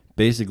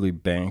 basically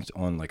banked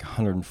on like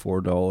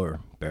 $104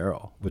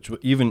 barrel, which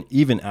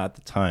even at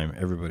the time,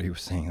 everybody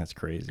was saying that's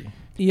crazy.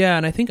 Yeah,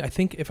 and I think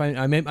if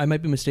I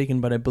might be mistaken,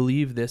 but I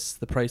believe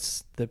the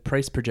price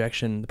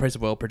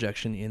of oil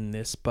projection in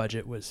this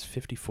budget was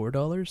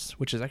 $54,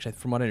 which is actually,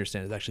 from what I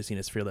understand, is actually seen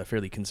as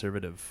fairly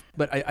conservative.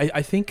 But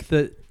I think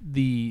that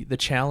the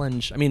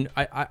challenge. I mean,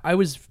 I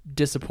was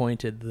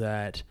disappointed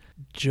that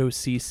Joe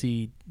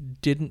Ceci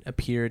didn't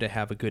appear to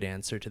have a good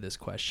answer to this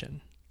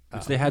question.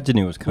 Which they had to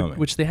know was coming.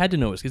 Which they had to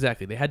know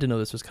exactly. They had to know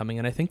this was coming,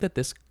 and I think that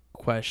this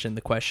question,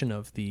 the question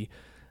of the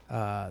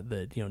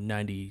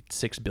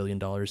 $96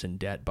 billion in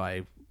debt by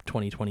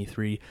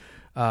 2023,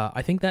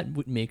 I think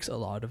that makes a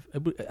lot of.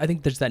 I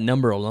think there's that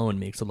number alone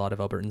makes a lot of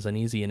Albertans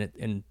uneasy,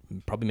 and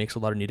probably makes a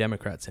lot of New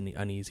Democrats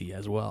uneasy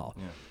as well.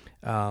 Yeah.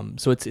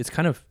 So it's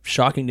kind of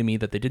shocking to me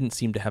that they didn't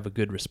seem to have a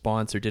good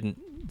response or didn't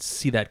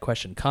see that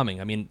question coming.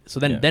 I mean, so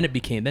then that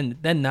became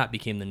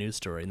the news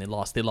story, and they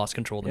lost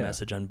control of the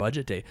message on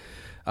budget day,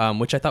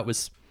 which I thought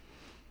was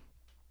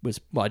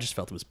I just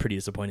felt it was pretty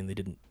disappointing. They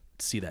didn't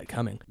see that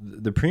coming.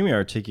 The Premier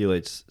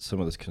articulates some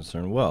of this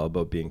concern well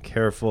about being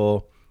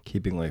careful,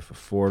 keeping life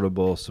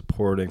affordable,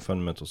 supporting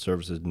fundamental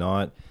services,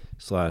 not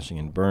slashing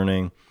and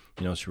burning.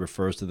 She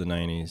refers to the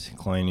 90s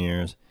decline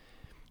years.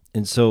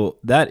 And so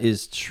that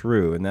is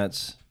true, and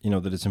that's,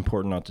 that it's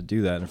important not to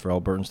do that and for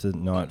Albertans to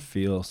not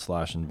feel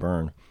slash and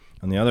burn.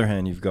 On the other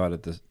hand, you've got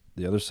at the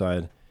other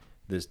side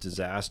this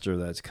disaster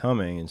that's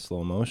coming in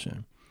slow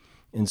motion.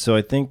 And so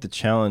I think the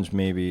challenge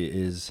maybe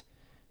is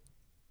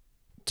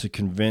to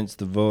convince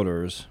the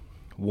voters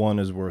one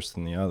is worse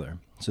than the other.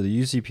 So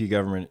the UCP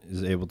government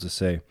is able to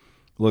say,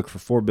 look, for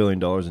 $4 billion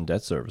in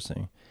debt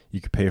servicing, you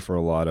could pay for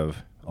a lot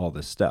of all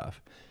this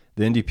stuff.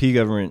 The NDP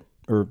government,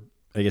 or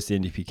I guess the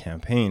NDP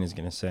campaign, is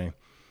going to say,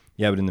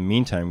 yeah, but in the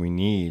meantime, we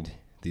need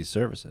these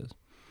services.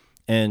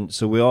 And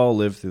so we all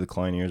live through the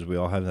decline years. We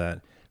all have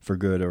that for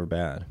good or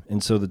bad.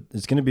 And so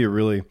it's going to be a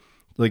really,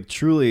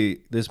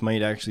 truly, this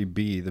might actually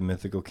be the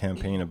mythical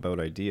campaign about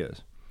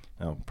ideas.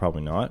 Now,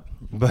 probably not,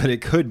 but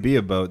it could be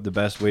about the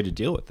best way to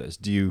deal with this.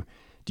 Do you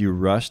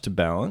rush to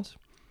balance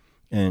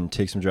and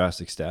take some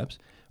drastic steps,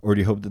 or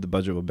do you hope that the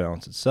budget will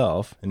balance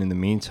itself, and in the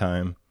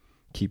meantime,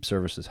 keep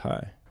services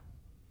high?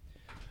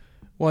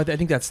 Well, I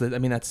think that's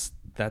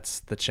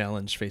the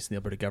challenge facing the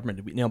Alberta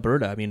government. In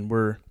Alberta, I mean,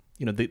 we're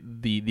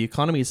the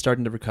economy is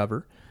starting to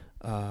recover,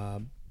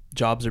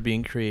 jobs are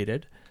being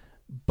created,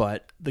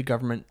 but the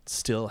government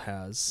still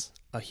has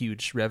a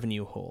huge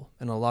revenue hole,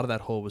 and a lot of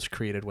that hole was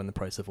created when the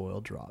price of oil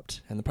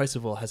dropped, and the price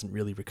of oil hasn't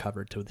really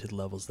recovered to the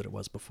levels that it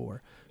was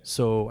before.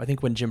 So I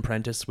think when Jim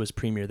Prentice was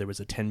premier, there was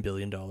a $10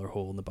 billion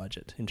hole in the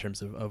budget in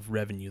terms of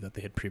revenue that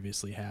they had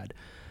previously had.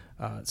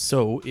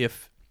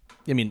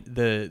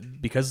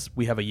 Because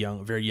we have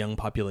a very young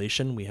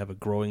population, we have a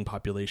growing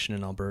population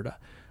in Alberta.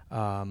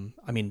 Albertans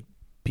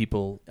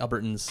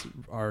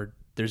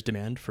there's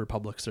demand for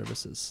public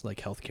services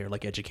like healthcare,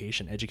 like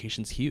education.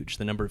 Education's huge.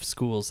 The number of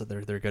schools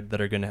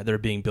that are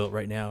being built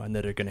right now and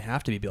that are going to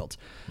have to be built,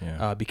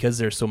 because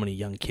there's so many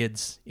young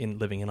kids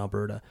living in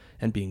Alberta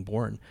and being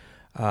born.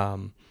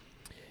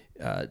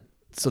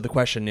 So the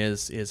question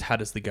is how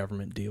does the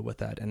government deal with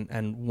that?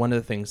 And one of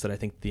the things that I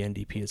think the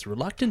NDP is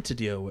reluctant to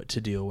deal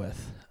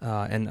with,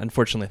 and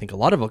unfortunately I think a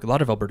lot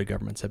of Alberta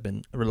governments have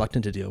been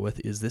reluctant to deal with,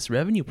 is this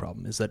revenue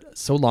problem. Is that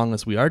so long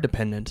as we are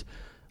dependent,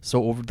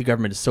 the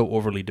government is so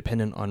overly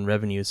dependent on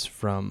revenues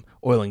from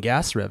oil and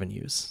gas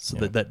revenues,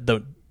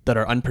 that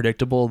are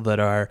unpredictable,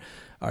 that are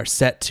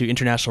set to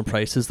international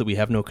prices that we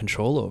have no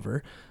control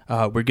over.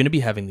 We're going to be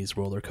having these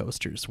roller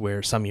coasters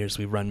where some years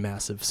we run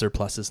massive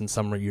surpluses and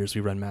some years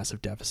we run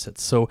massive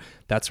deficits. So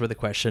that's where the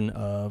question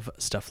of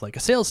stuff like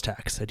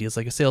ideas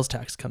like a sales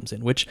tax comes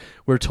in, which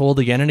we're told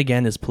again and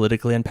again is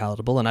politically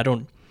unpalatable. And I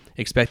don't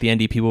expect the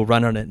NDP will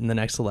run on it in the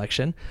next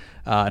election.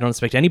 I don't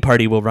expect any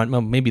party will run. Well,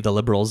 maybe the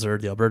Liberals or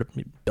the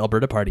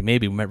Alberta Party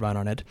maybe might run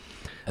on it.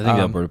 I think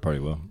the Alberta Party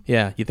will.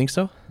 Yeah, you think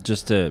so?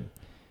 Just to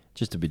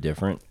be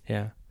different.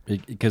 Yeah.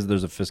 Because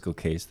there's a fiscal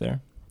case there,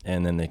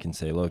 and then they can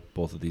say, look,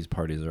 both of these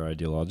parties are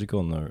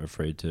ideological and they're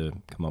afraid to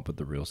come up with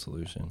the real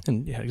solution.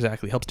 And yeah,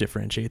 exactly. Helps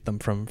differentiate them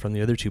from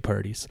the other two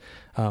parties.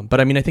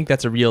 But I mean, I think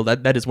that's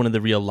that is one of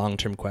the real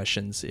long-term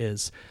questions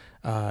is,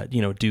 there's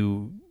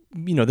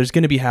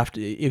going to be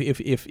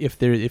if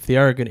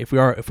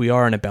we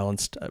are on a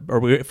balanced,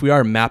 or if we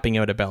are mapping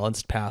out a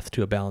balanced path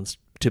to balance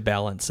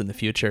in the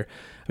future,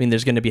 I mean,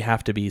 there's going to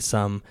have to be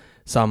some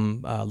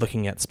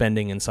looking at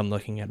spending and some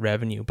looking at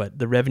revenue, but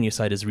the revenue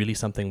side is really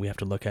something we have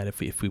to look at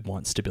if we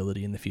want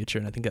stability in the future.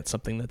 And I think that's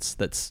something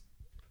that's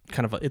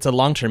kind of it's a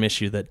long-term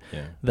issue that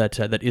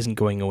isn't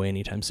going away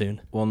anytime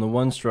soon. Well, and the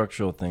one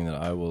structural thing that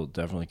I will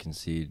definitely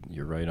concede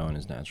you're right on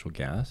is natural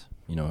gas.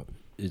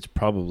 It's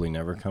probably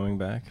never coming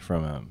back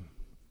from a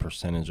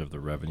percentage of the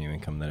revenue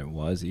income that it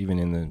was, even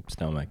in the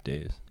Stelmach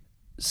days.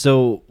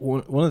 So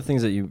one of the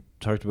things that you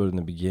talked about in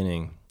the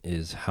beginning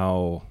is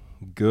how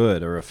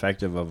good or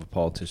effective of a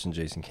politician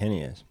Jason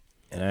Kenney is.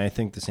 And I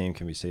think the same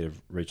can be said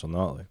of Rachel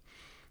Notley.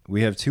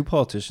 We have two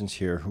politicians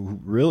here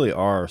who really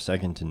are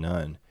second to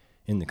none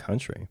in the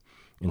country.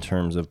 in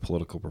terms of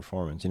political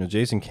performance.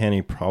 Jason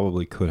Kenney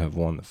probably could have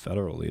won the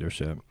federal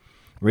leadership.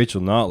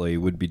 Rachel Notley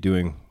would be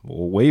doing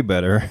way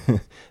better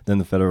than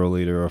the federal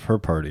leader of her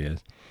party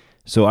is.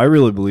 So I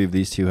really believe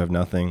these two have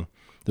nothing.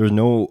 There's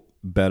no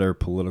better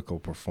political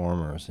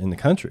performers in the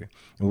country.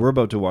 And we're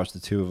about to watch the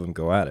two of them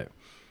go at it,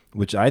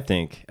 which I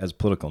think, as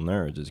political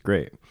nerds, is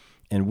great.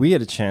 And we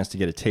had a chance to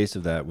get a taste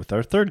of that with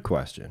our third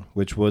question,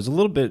 which was a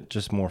little bit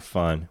just more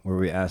fun, where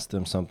we asked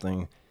them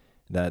something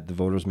that the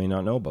voters may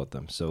not know about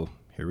them. So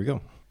here we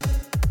go.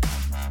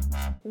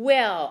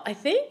 Well, I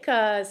think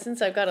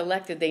since I got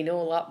elected, they know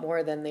a lot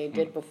more than they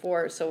did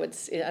before. So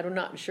I'm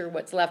not sure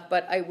what's left,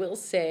 but I will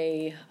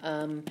say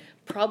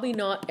probably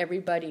not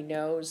everybody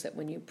knows that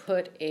when you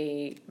put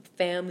a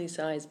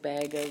family-sized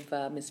bag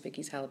of Miss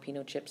Vicky's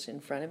jalapeno chips in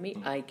front of me,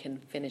 I can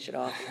finish it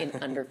off in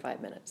under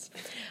 5 minutes.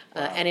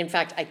 And in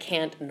fact, I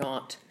can't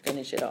not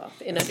finish it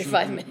off in under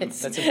 5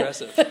 minutes. That's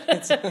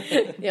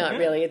impressive. Yeah,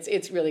 really,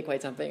 it's really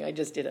quite something. I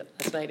just did it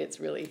last night.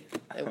 It's really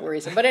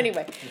worrisome. But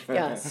anyway,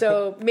 yeah,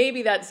 so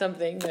maybe that's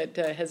something that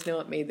has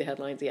not made the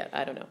headlines yet.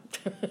 I don't know.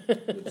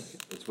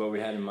 That's what we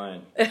had in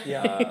mind.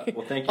 Yeah.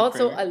 Well, thank you.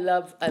 Also,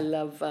 Premier. I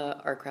love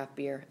our craft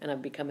beer, and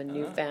I've become a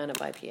new fan of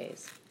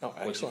IPAs. Oh,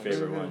 What's your excellent.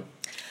 favorite one?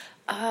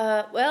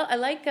 Well, I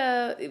like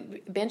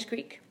Bench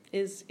Creek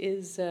is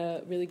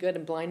really good,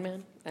 and Blind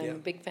Man. I'm a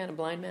big fan of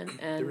Blind Man.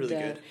 And, They're really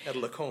good. At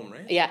Lacombe,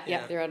 right?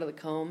 Yeah, they're out of the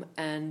comb.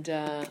 And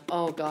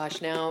oh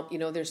gosh, now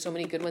there's so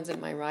many good ones in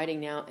my riding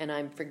now, and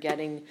I'm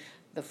forgetting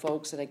the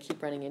folks that I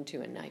keep running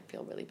into, and I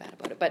feel really bad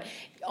about it. But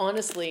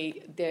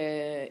honestly,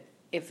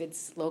 if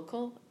it's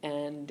local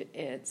and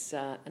it's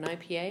an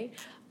IPA,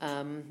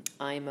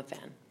 I'm a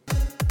fan.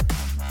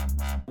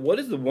 What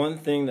is the one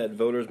thing that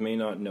voters may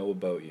not know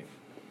about you?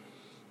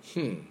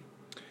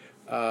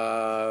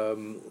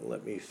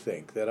 Let me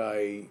think. That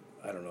I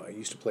don't know. I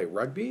used to play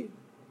rugby.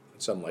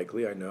 It's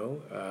unlikely, I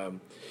know.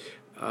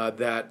 I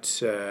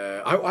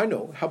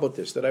know. How about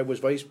this? That I was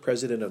vice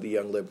president of the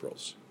Young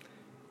Liberals.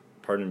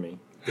 Pardon me.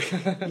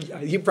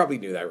 You probably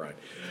knew that, Ryan.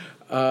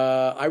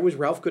 I was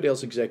Ralph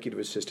Goodale's executive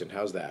assistant.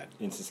 How's that?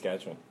 In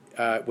Saskatchewan.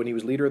 When he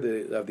was leader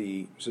of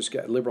the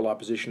Liberal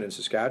opposition in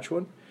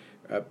Saskatchewan,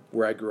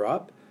 where I grew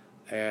up,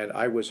 and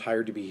I was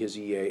hired to be his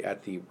EA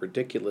at the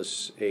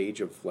ridiculous age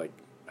of,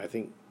 I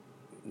think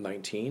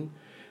 19.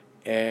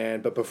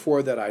 But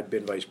before that, I'd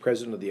been vice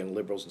president of the Young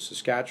Liberals in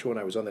Saskatchewan.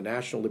 I was on the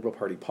National Liberal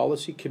Party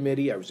Policy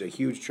Committee. I was a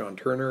huge John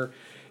Turner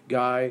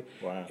guy.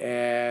 Wow.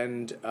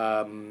 When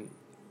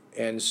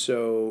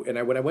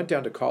I went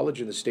down to college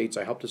in the States,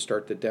 I helped to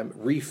start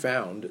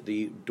refound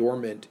the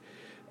dormant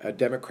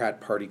Democrat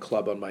Party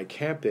club on my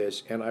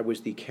campus, and I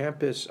was the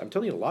campus, I'm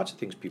telling you lots of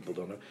things people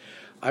don't know,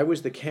 I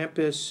was the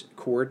campus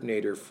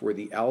coordinator for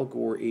the Al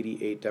Gore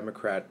 88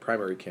 Democrat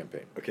primary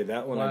campaign. Okay,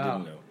 that one I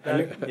didn't know.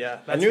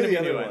 That's I knew gonna the be a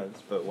other new one.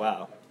 ones, but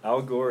wow.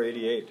 Al Gore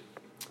 88.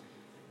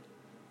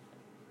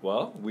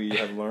 Well, we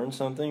have learned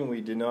something we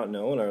did not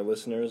know, and our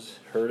listeners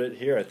heard it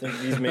here. I think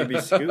these may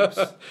be scoops.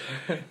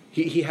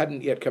 He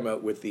hadn't yet come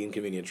out with the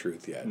inconvenient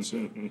truth yet.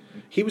 So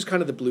he was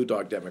kind of the blue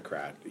dog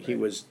Democrat. Right. He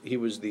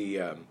was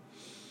the.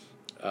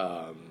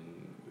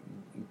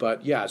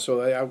 But yeah,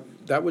 so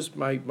that was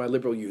my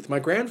liberal youth. My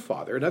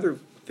grandfather, another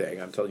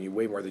thing I'm telling you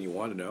way more than you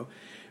want to know,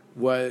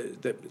 was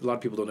that a lot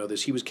of people don't know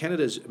this. He was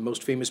Canada's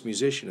most famous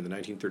musician in the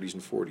 1930s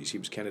and 40s. He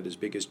was Canada's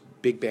biggest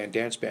big band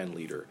dance band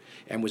leader,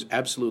 and was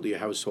absolutely a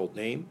household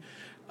name,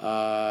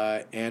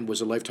 and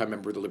was a lifetime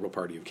member of the Liberal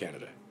Party of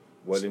Canada.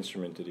 What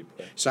instrument did he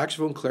play?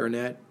 Saxophone,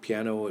 clarinet,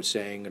 piano,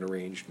 sang, and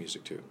arranged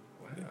music too.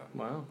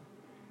 Wow.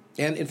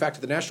 And in fact,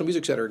 at the National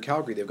Music Centre in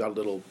Calgary, they've got a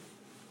little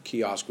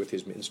kiosk with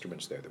his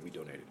instruments there that we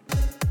donated.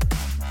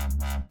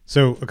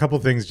 So a couple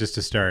things just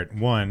to start.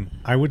 One,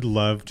 I would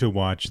love to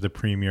watch the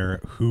Premier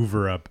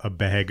hoover up a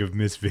bag of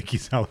Miss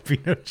Vicky's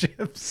jalapeno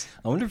chips.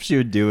 I wonder if she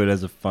would do it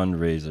as a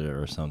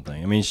fundraiser or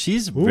something. I mean,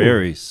 she's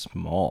very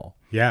small.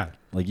 Yeah.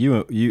 Like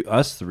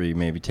us three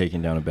maybe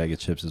taking down a bag of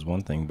chips is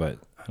one thing, but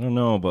I don't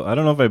know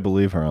if I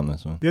believe her on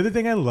this one. The other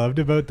thing I loved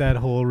about that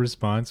whole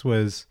response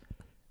was,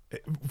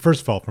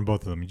 first of all, from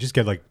both of them, you just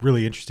get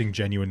really interesting,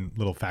 genuine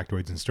little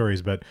factoids and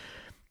stories, but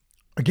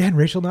again,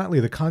 Rachel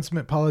Notley, the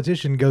consummate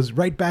politician, goes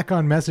right back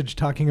on message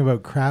talking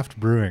about craft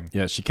brewing.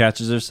 Yeah, she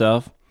catches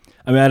herself.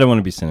 I mean, I don't want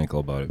to be cynical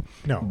about it.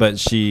 No. But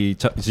she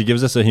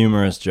gives us a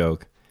humorous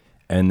joke,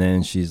 and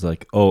then she's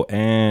like, oh,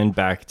 and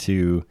back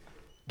to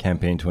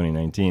campaign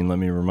 2019. Let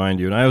me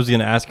remind you. And I was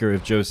going to ask her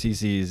if Joe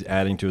Ceci is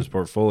adding to his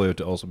portfolio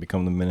to also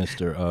become the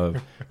minister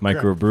of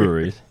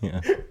microbreweries.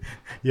 Yeah.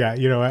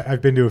 Yeah,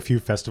 I've been to a few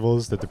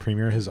festivals that the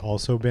Premier has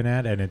also been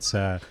at, and it's...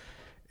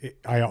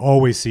 I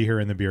always see her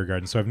in the beer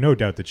garden, so I have no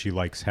doubt that she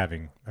likes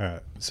having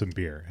some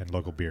beer, and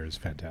local beer is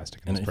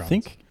fantastic in this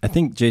province. I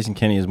think Jason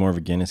Kenney is more of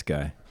a Guinness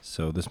guy,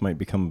 so this might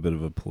become a bit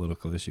of a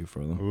political issue for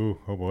them. Ooh,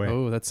 oh boy.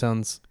 Oh, that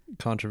sounds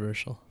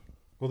controversial.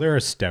 Well, there are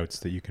stouts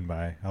that you can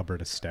buy,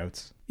 Alberta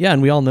stouts. Yeah,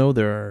 and we all know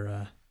there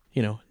are,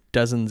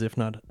 dozens, if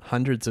not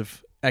hundreds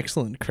of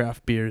excellent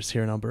craft beers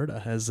here in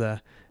Alberta,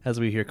 as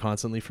we hear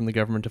constantly from the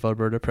government of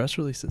Alberta press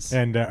releases.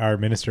 And our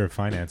Minister of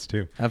Finance,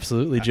 too.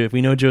 Absolutely.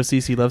 We know Joe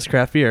Cece loves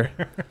craft beer.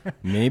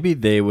 Maybe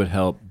they would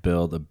help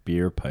build a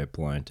beer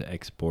pipeline to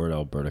export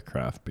Alberta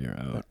craft beer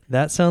out.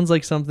 That sounds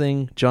like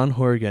something John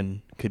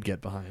Horgan could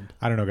get behind.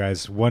 I don't know,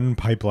 guys. One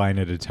pipeline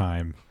at a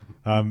time.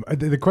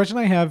 The question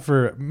I have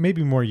for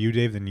maybe more you,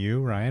 Dave, than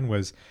you, Ryan,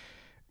 was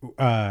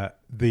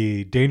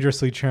the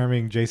dangerously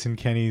charming Jason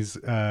Kenney's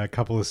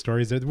couple of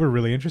stories that were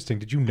really interesting.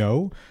 Did you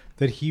know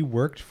that he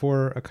worked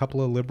for a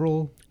couple of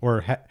liberal,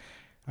 or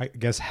I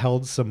guess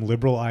held some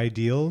liberal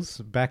ideals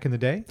back in the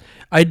day?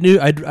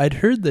 I'd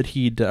heard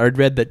that I'd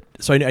read that,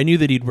 so I knew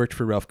that he'd worked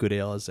for Ralph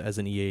Goodale as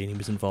an EA, and he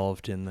was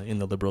involved in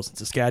the Liberals in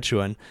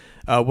Saskatchewan.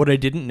 What I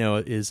didn't know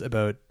is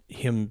about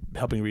him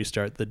helping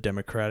restart the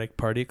Democratic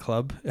Party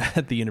club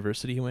at the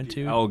university he went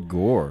to. Al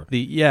Gore.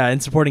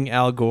 And supporting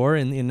Al Gore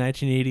in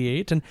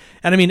 1988. And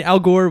I mean, Al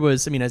Gore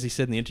was, as he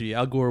said in the interview,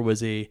 Al Gore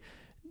was a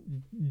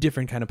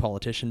different kind of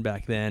politician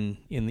back then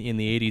in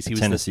the 80s. He was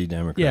Tennessee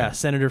Democrat. Yeah,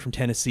 senator from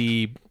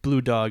Tennessee,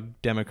 blue dog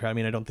Democrat.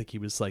 I don't think he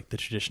was like the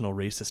traditional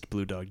racist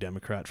blue dog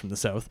Democrat from the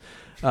South.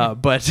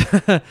 But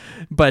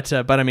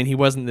he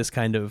wasn't this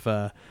kind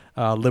of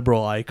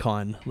liberal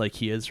icon like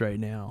he is right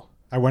now.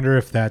 I wonder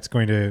if that's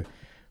going to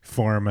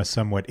form a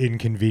somewhat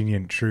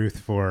inconvenient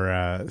truth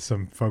for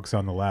some folks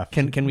on the left.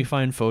 Can we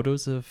find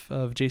photos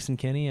of Jason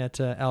Kenney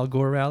at Al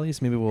Gore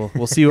rallies? Maybe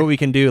we'll see what we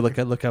can do.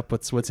 Look up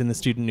what's in the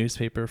student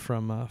newspaper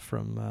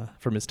from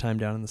his time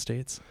down in the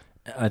States.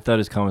 I thought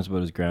his comments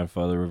about his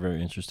grandfather were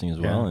very interesting as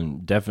well,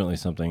 and definitely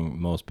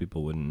something most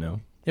people wouldn't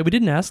know. Yeah, we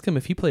didn't ask him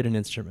if he played an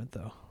instrument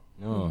though.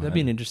 No, that'd be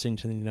an interesting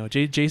to know.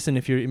 Jason,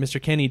 if you're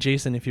Mr. Kenney,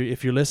 Jason, if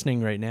you're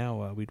listening right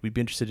now, we'd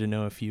be interested to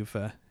know if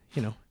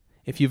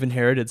you've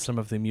inherited some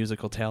of the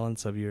musical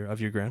talents of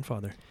your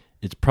grandfather.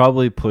 It's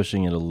probably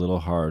pushing it a little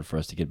hard for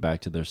us to get back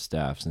to their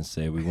staffs and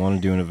say we want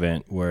to do an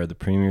event where the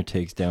premier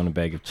takes down a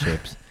bag of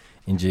chips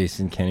and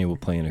Jason Kenney will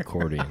play an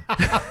accordion.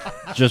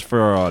 Just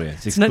for our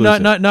audience. It's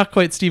not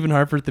quite Stephen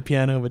Harper at the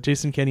piano, but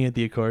Jason Kenney at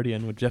the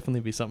accordion would definitely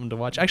be something to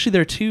watch. Actually,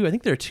 there are two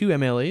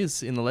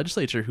MLAs in the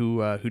legislature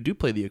who do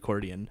play the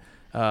accordion.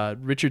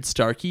 Richard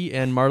Starkey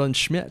and Marlon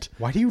Schmidt.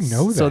 Why do you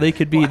know that? So they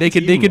could be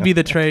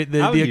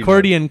the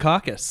accordion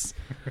caucus.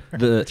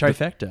 The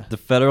trifecta. The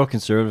federal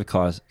conservative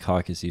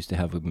caucus used to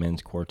have a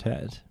men's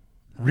quartet.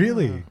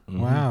 Really?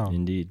 Mm-hmm. Wow.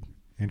 Indeed.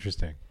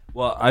 Interesting.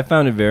 Well, I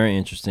found it very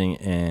interesting,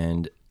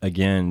 and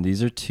again,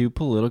 these are two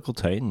political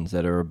titans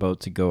that are about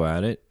to go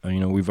at it.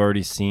 We've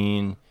already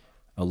seen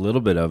a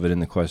little bit of it in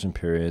the question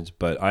periods,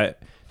 but I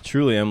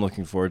truly am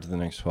looking forward to the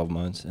next 12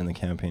 months and the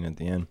campaign at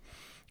the end.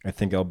 I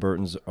think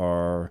Albertans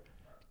are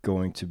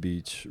going to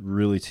be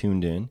really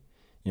tuned in.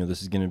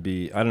 This is going to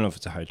be, I don't know if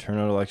it's a high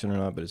turnout election or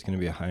not, but it's going to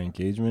be a high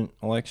engagement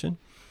election,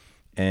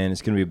 and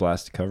it's going to be a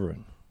blast to cover it.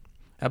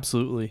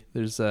 Absolutely.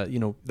 There's,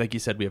 like you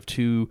said, we have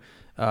two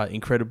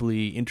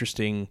incredibly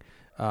interesting,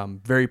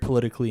 very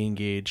politically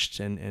engaged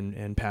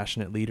and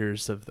passionate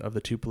leaders of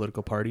the two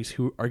political parties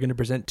who are going to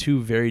present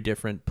two very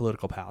different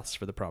political paths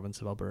for the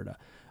province of Alberta.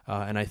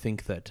 And I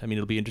think that,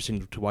 it'll be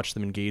interesting to watch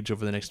them engage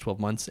over the next 12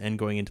 months and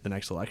going into the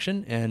next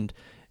election,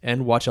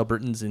 and watch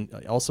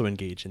Albertans also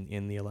engage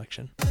in the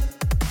election.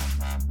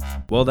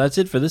 Well, that's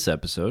it for this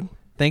episode.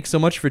 Thanks so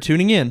much for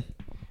tuning in.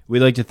 We'd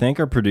like to thank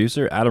our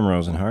producer, Adam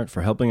Rosenhart,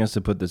 for helping us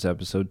to put this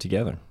episode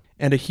together.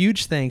 And a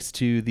huge thanks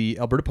to the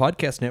Alberta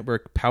Podcast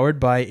Network, powered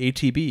by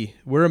ATB.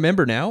 We're a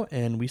member now,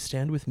 and we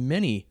stand with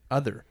many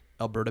other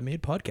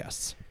Alberta-made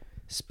podcasts.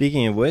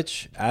 Speaking of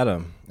which,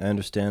 Adam, I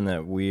understand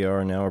that we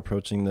are now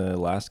approaching the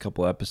last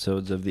couple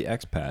episodes of the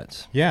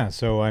Expats. Yeah,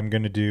 so I'm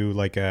going to do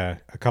like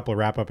a couple of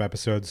wrap-up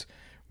episodes.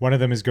 One of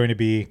them is going to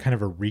be kind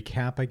of a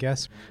recap, I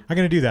guess. I'm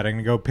going to do that. I'm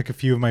going to go pick a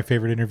few of my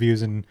favorite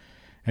interviews and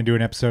do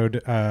an episode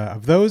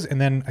of those.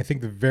 And then I think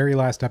the very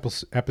last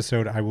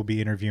episode, I will be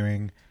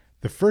interviewing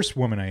the first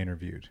woman I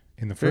interviewed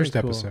in the first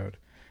episode,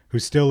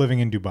 who's still living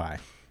in Dubai.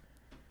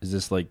 Is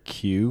this like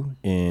Q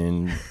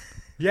in...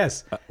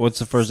 Yes. What's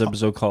the first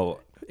episode called?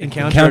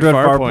 Encounter at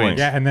Farpoint.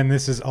 Yeah, and then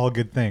This Is All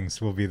Good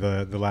Things will be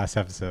the last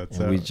episode.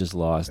 So we just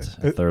lost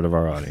a third of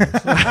our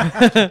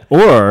audience.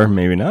 Or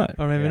maybe not.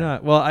 Or maybe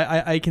not. Well,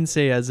 I can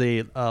say as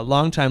a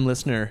longtime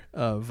listener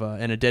of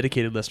and a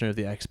dedicated listener of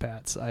the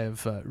Expats, I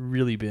have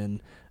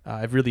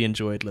I've really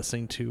enjoyed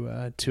listening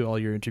to all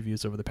your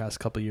interviews over the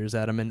past couple of years,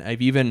 Adam. And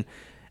I've even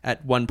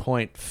at one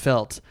point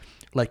felt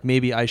like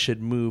maybe I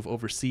should move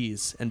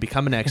overseas and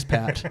become an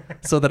expat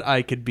so that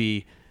I could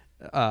be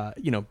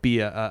be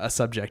a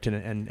subject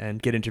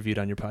and get interviewed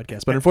on your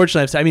podcast. But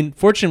unfortunately,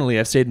 fortunately,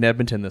 I've stayed in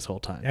Edmonton this whole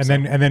time.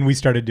 And then we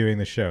started doing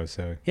the show,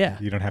 so yeah,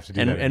 you don't have to do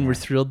that anymore. And we're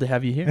thrilled to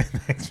have you here.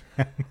 Thanks,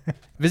 man.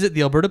 Visit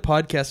the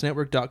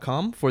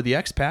AlbertaPodcastNetwork.com for the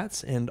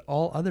Expats and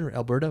all other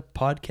Alberta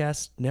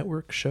Podcast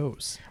Network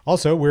shows.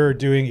 Also, we're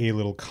doing a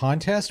little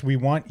contest. We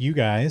want you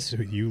guys,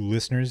 you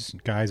listeners,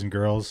 guys and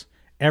girls,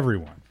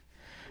 everyone,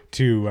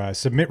 to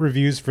submit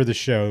reviews for the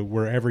show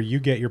wherever you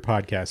get your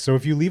podcast. So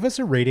if you leave us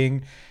a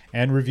rating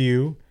and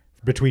review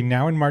Between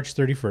now and March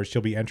 31st,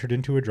 you'll be entered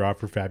into a draw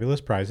for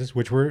fabulous prizes,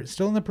 which we're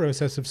still in the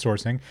process of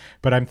sourcing,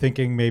 but I'm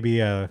thinking maybe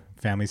a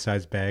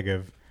family-sized bag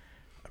of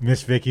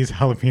Miss Vicky's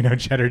jalapeno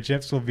cheddar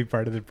chips will be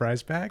part of the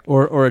prize pack.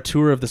 Or a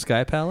tour of the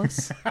Sky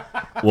Palace.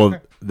 Well,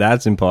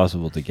 that's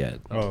impossible to get.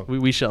 Oh,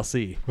 We shall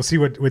see. we'll see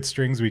what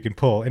strings we can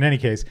pull. In any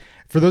case,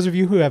 for those of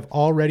you who have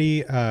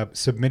already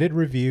submitted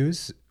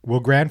reviews,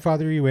 we'll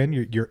grandfather you in.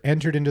 You're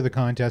entered into the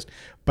contest.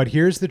 But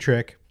here's the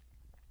trick.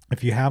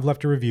 If you have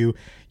left a review,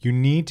 you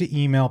need to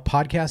email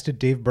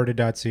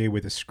podcast@daveberta.ca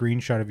with a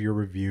screenshot of your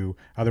review.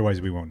 Otherwise,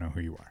 we won't know who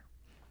you are.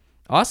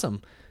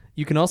 Awesome.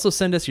 You can also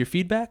send us your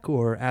feedback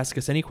or ask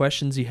us any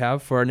questions you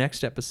have for our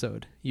next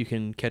episode. You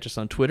can catch us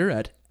on Twitter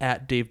at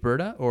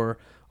DaveBerta or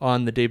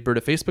on the Dave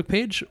Berta Facebook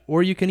page,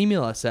 or you can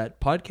email us at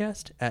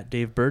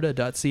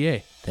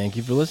podcast@daveberta.ca. Thank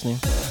you for listening.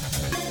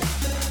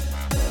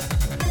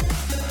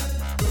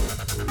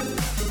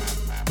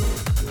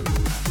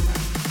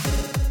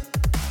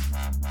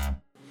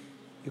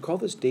 You call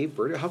this Dave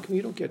Berta? How come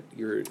you don't get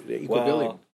your equal Well, billing?